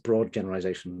 that's a broad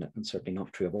generalization and certainly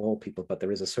not true of all people, but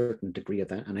there is a certain degree of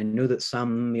that. And I know that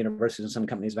some universities and some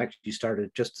companies have actually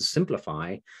started just to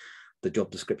simplify the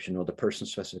job description or the person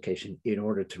specification in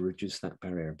order to reduce that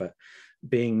barrier, but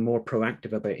being more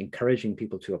proactive about encouraging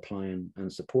people to apply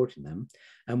and supporting them.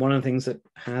 And one of the things that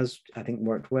has, I think,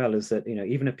 worked well is that,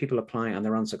 even if people apply and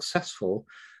they're unsuccessful,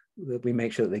 we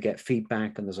make sure that they get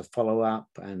feedback and there's a follow-up,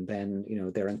 and then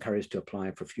they're encouraged to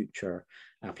apply for future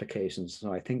applications.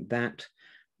 So I think that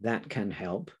can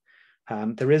help.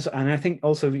 There is, and I think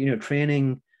also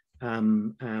training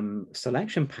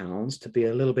selection panels to be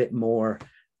a little bit more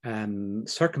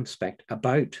circumspect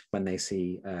about when they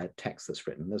see text that's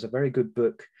written. There's a very good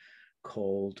book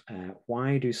called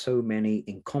Why Do So Many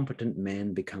Incompetent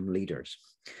Men Become Leaders?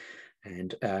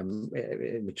 And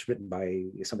which is written by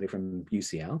somebody from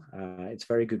UCL. It's a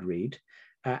very good read.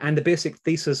 And the basic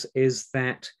thesis is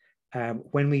that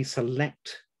when we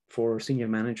select for senior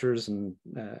managers and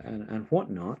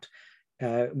whatnot,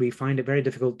 we find it very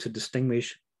difficult to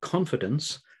distinguish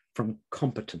confidence from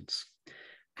competence.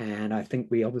 And I think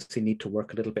we obviously need to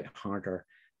work a little bit harder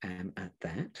at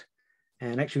that.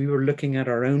 And actually, we were looking at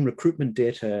our own recruitment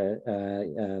data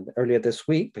earlier this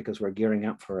week because we're gearing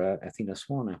up for a Athena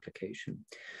Swan application.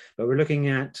 But we're looking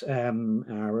at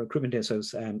our recruitment data,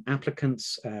 so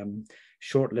applicants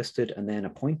shortlisted and then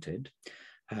appointed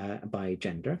by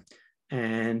gender.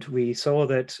 And we saw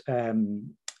that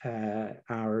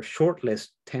our shortlist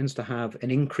tends to have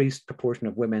an increased proportion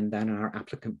of women than our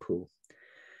applicant pool.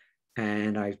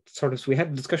 And we had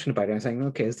a discussion about it. I was saying,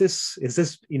 okay, is this,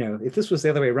 if this was the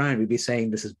other way around, we'd be saying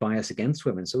this is bias against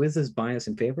women. So is this bias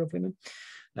in favor of women,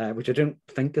 which I don't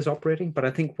think is operating. But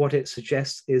I think what it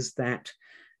suggests is that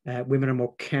women are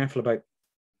more careful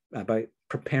about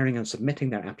preparing and submitting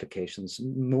their applications.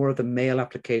 More of the male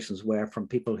applications were from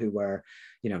people who were,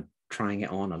 trying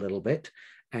it on a little bit.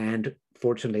 And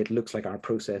fortunately, it looks like our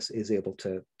process is able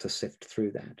to sift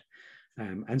through that.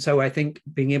 And so I think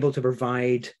being able to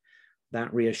provide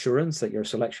that reassurance that your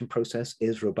selection process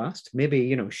is robust,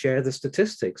 maybe, share the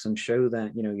statistics and show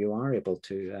that, you are able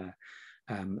to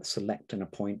select and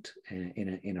appoint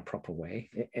in a proper way.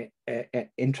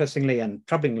 Interestingly and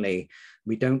troublingly,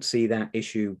 we don't see that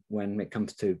issue when it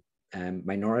comes to ethnic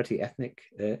minority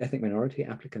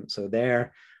applicants. So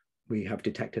there we have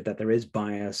detected that there is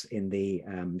bias in the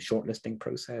shortlisting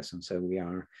process. And so we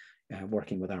are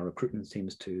working with our recruitment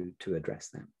teams to address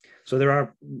that. So there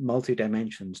are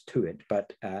multi-dimensions to it,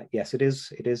 but yes, it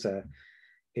is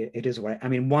a way. I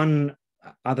mean, one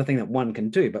other thing that one can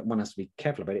do, but one has to be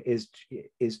careful about it,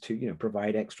 is to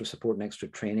provide extra support and extra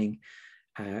training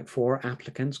for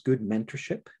applicants, good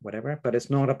mentorship, whatever. But it's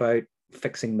not about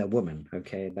fixing the woman.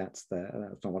 Okay, that's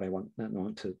not what I want. I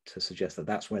want to suggest that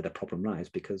that's where the problem lies,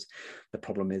 because the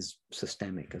problem is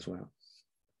systemic as well.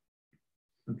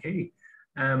 Okay.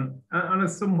 On a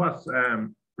somewhat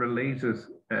related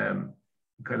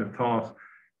kind of thought,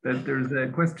 that there's a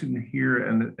question here,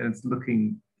 and it's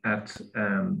looking at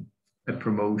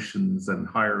promotions and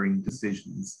hiring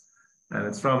decisions, and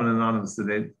it's from an anonymous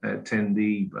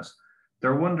attendee, but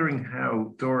they're wondering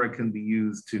how DORA can be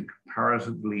used to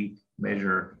comparatively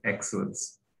measure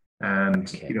excellence, and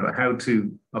how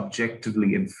to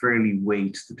objectively and fairly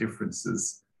weight the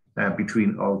differences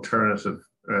between alternative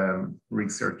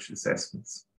research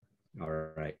assessments. All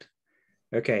right.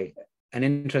 Okay. An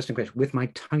interesting question. With my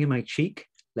tongue in my cheek,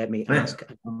 let me ask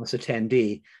an anonymous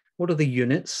attendee, what are the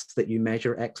units that you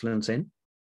measure excellence in?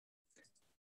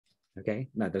 Okay.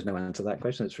 No, there's no answer to that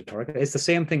question. It's rhetorical. It's the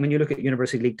same thing when you look at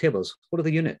university league tables. What are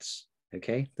the units?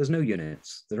 Okay. There's no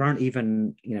units. There aren't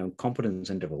even, confidence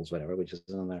intervals, whatever, which is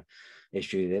another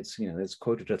issue. It's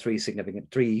quoted to three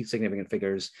significant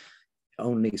figures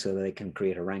only so that they can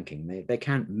create a ranking. They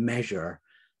can't measure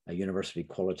a university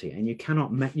quality, and you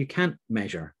can't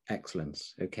measure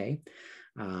excellence. Okay,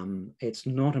 it's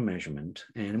not a measurement.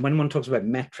 And when one talks about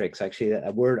metrics, actually,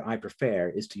 a word I prefer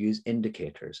is to use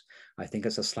indicators. I think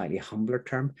it's a slightly humbler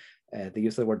term. The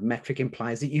use of the word metric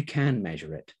implies that you can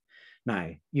measure it. Now,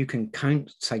 you can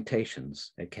count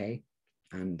citations, okay,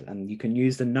 and you can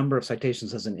use the number of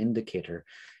citations as an indicator.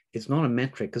 It's not a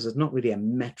metric because it's not really a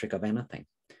metric of anything.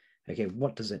 Okay,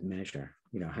 what does it measure?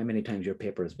 How many times your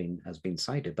paper has been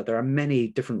cited? But there are many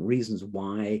different reasons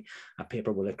why a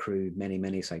paper will accrue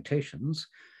many citations.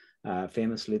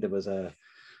 Famously, there was a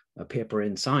paper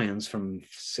in Science from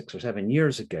 6 or 7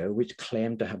 years ago, which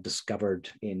claimed to have discovered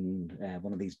in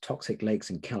one of these toxic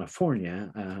lakes in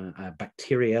California a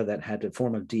bacteria that had a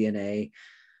form of DNA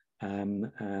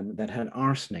that had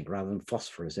arsenic rather than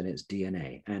phosphorus in its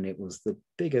DNA. And it was the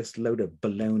biggest load of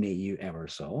baloney you ever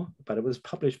saw, but it was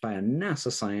published by a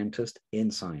NASA scientist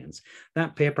in Science.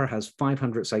 That paper has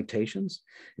 500 citations.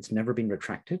 It's never been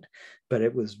retracted, but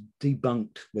it was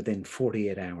debunked within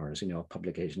 48 hours, of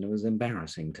publication. It was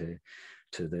embarrassing to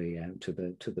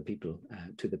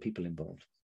the people involved.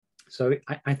 So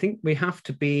I think we have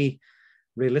to be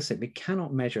realistic. We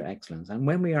cannot measure excellence. And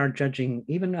when we are judging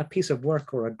even a piece of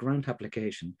work or a grant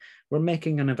application, we're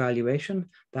making an evaluation.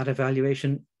 That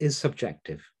evaluation is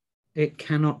subjective. It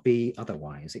cannot be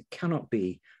otherwise. It cannot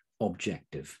be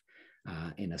objective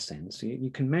in a sense.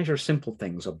 You can measure simple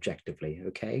things objectively,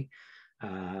 okay?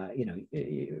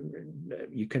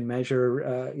 You can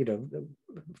measure,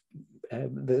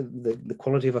 the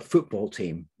quality of a football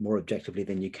team more objectively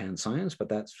than you can science, but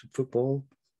that's football,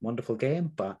 wonderful game,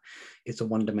 but it's a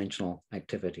one-dimensional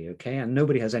activity, okay? And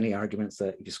nobody has any arguments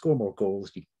that if you score more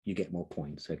goals, you get more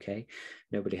points, okay?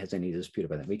 Nobody has any dispute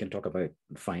about that. We can talk about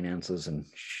finances and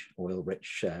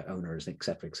oil-rich owners, et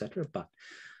cetera, but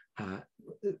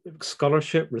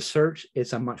scholarship research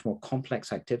is a much more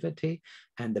complex activity,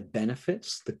 and the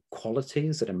benefits, the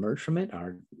qualities that emerge from it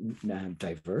are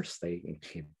diverse. They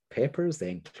include papers,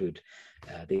 they include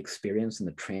the experience and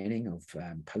the training of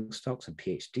postdocs and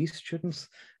PhD students.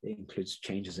 It includes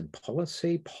changes in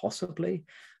policy, possibly.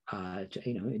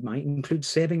 It might include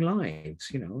saving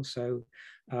lives, so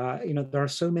there are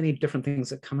so many different things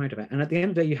that come out of it. And at the end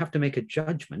of the day, you have to make a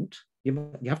judgment.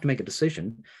 You have to make a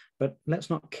decision, but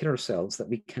let's not kid ourselves that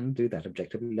we can do that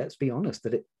objectively. Let's be honest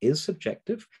that it is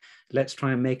subjective. Let's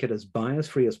try and make it as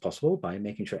bias-free as possible by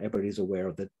making sure everybody's aware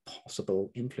of the possible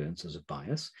influences of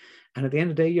bias. And at the end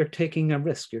of the day, you're taking a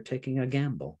risk, you're taking a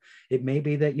gamble. It may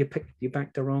be that you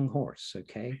backed the wrong horse,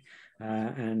 okay?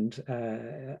 And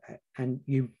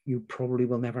you probably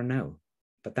will never know.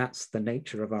 But that's the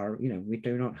nature of our, we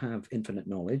do not have infinite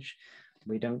knowledge.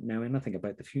 We don't know anything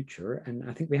about the future. And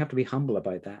I think we have to be humble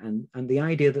about that. And the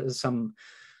idea that there's some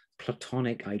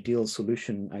platonic ideal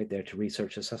solution out there to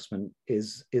research assessment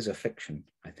is a fiction,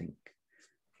 I think.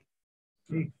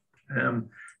 Okay.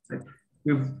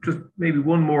 We've just maybe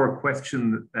one more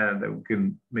question that we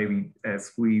can maybe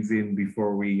squeeze in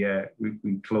before we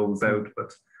close out.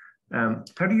 But how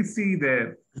do you see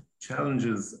the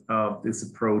challenges of this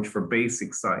approach for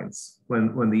basic science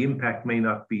when the impact may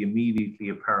not be immediately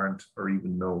apparent or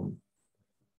even known?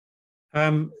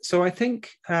 So I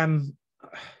think, that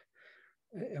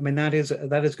is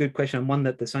a good question, and one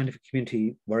that the scientific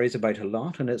community worries about a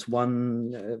lot. And it's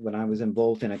one when I was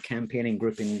involved in a campaigning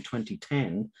group in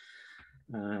 2010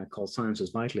 called Science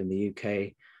is Vital in the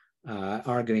UK,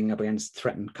 arguing against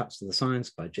threatened cuts to the science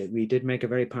budget. We did make a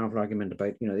very powerful argument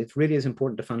about, it really is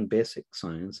important to fund basic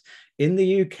science. In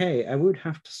the UK, I would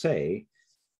have to say,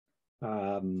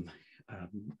 there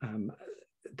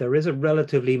is a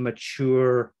relatively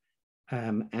mature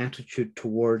attitude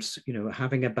towards,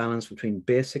 having a balance between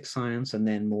basic science and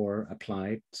then more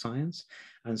applied science.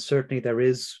 And certainly there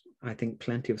is, I think,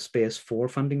 plenty of space for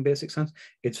funding basic science.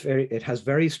 It has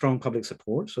very strong public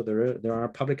support. So there are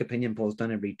public opinion polls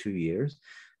done every 2 years,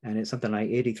 and it's something like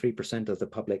 83% of the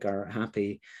public are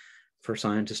happy for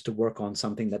scientists to work on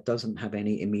something that doesn't have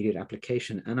any immediate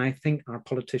application. And I think our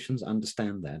politicians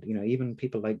understand that. Even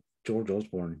people like George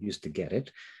Osborne used to get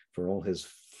it, for all his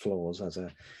flaws as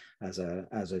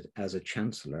a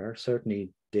chancellor. Certainly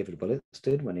David Willetts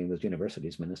did when he was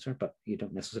universities minister, but you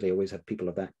don't necessarily always have people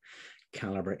of that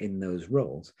caliber in those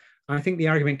roles. I think the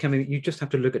argument can be, you just have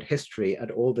to look at history,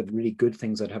 at all the really good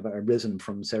things that have arisen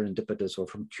from serendipitous or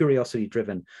from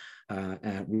curiosity-driven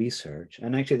research.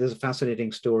 And actually, there's a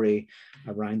fascinating story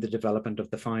around the development of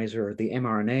the Pfizer or the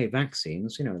mRNA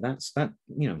vaccines.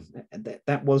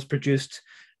 That was produced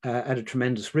at a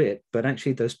tremendous rate, but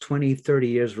actually there's 20, 30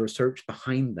 years of research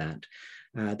behind that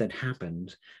that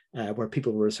happened, where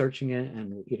people were researching it,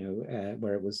 and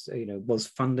where it was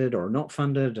funded or not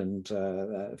funded, and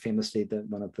famously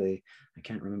I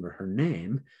can't remember her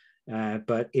name,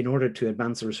 but in order to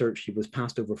advance the research, she was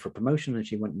passed over for promotion, and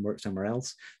she went and worked somewhere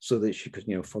else so that she could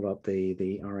follow up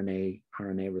the RNA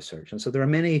research. And so there are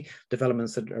many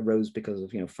developments that arose because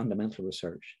of fundamental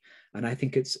research. And I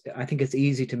think it's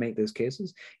easy to make those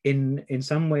cases. In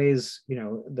some ways,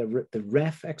 the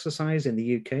REF exercise in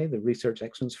the UK, the Research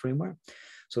Excellence Framework,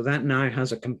 so that now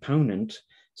has a component.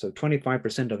 So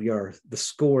 25% of the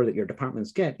score that your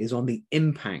departments get is on the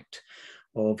impact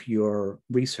of your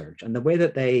research. And the way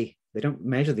that they don't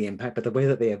measure the impact, but the way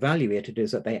that they evaluate it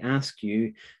is that they ask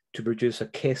you to produce a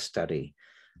case study.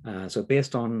 So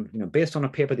based on a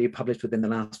paper that you published within the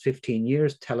last 15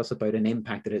 years, tell us about an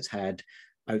impact that it's had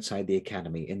outside the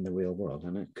academy in the real world.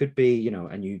 And it could be,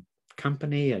 a new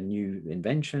company, a new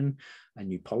invention, a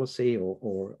new policy,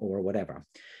 or whatever.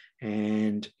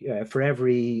 And for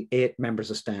every 8 members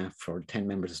of staff or 10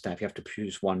 members of staff, you have to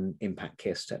produce one impact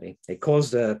case study. It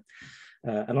caused a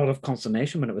lot of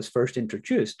consternation when it was first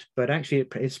introduced, but actually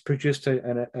it's produced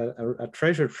a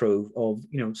treasure trove of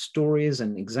stories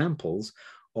and examples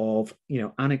of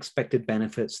unexpected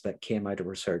benefits that came out of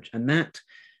research, and that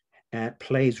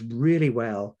plays really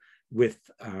well with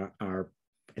our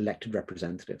elected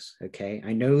representatives. Okay,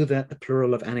 I know that the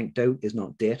plural of anecdote is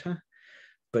not data,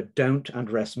 but don't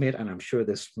underestimate, and I'm sure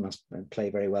this must play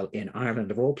very well in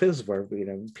Ireland of all places, where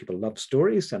people love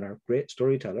stories and are great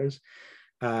storytellers.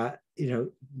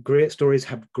 Great stories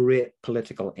have great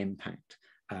political impact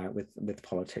with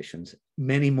politicians.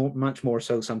 Much more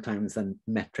so sometimes than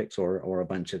metrics or a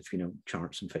bunch of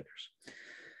charts and figures.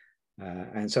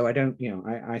 And so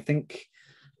I think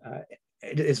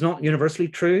it's not universally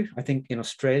true. I think in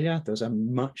Australia there's a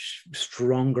much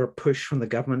stronger push from the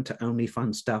government to only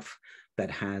fund stuff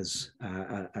that has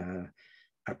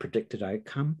a predicted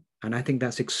outcome. And I think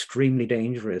that's extremely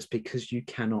dangerous because you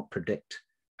cannot predict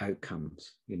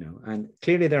outcomes, and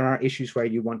clearly there are issues where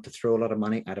you want to throw a lot of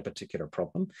money at a particular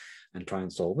problem and try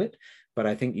and solve it. But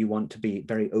I think you want to be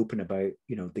very open about,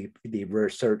 the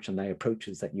research and the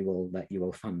approaches that you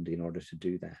will fund in order to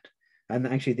do that. And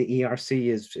actually the ERC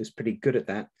is pretty good at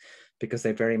that, because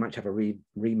they very much have a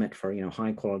remit for,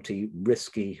 high quality,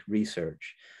 risky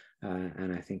research.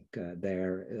 And I think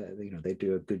they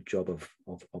do a good job of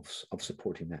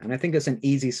supporting that. And I think it's an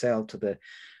easy sell to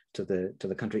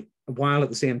the country, while at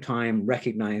the same time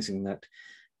recognizing that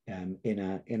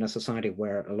in a society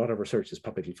where a lot of research is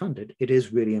publicly funded, it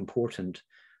is really important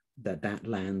that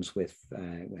lands with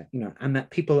and that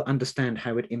people understand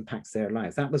how it impacts their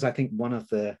lives. That was, I think, one of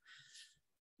the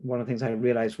things I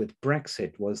realized with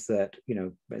Brexit was that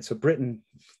so Britain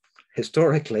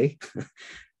historically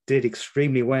did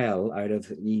extremely well out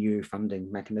of EU funding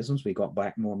mechanisms. We got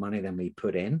back more money than we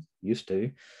put in, used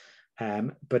to.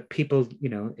 But people,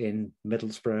 in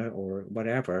Middlesbrough or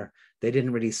whatever, they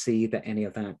didn't really see that any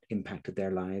of that impacted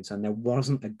their lives. And there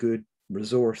wasn't a good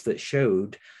resource that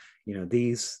showed,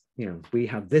 we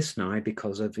have this now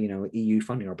because of, EU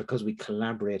funding, or because we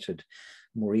collaborated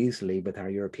more easily with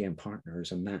our European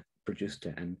partners, and that produced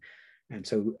it. And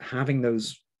so having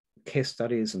those case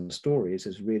studies and stories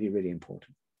is really, really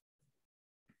important.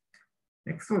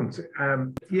 Excellent.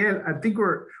 Yeah, I think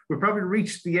we've probably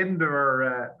reached the end of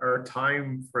our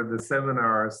time for the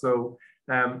seminar. So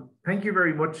thank you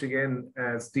very much again,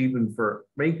 Stephen, for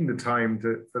making the time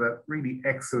for that really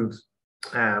excellent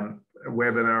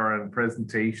webinar and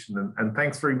presentation. And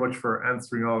thanks very much for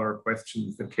answering all our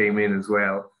questions that came in as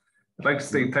well. I'd like to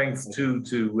say thanks too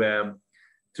to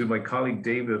my colleague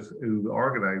David, who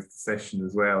organized the session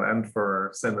as well, and for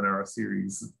our seminar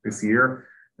series this year.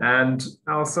 And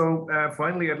also,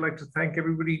 finally, I'd like to thank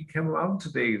everybody who came along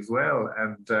today as well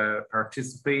and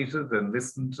participated and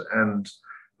listened. And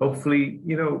hopefully,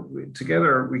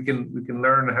 together we can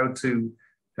learn how to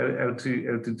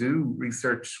do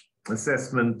research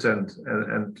assessment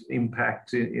and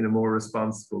impact in a more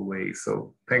responsible way.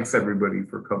 So thanks everybody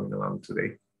for coming along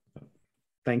today.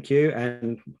 Thank you,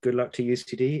 and good luck to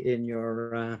UCD in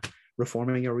your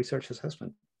reforming your research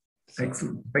assessment.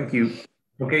 Excellent. Thank you.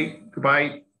 Okay,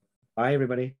 goodbye. Bye,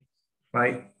 everybody.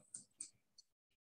 Bye.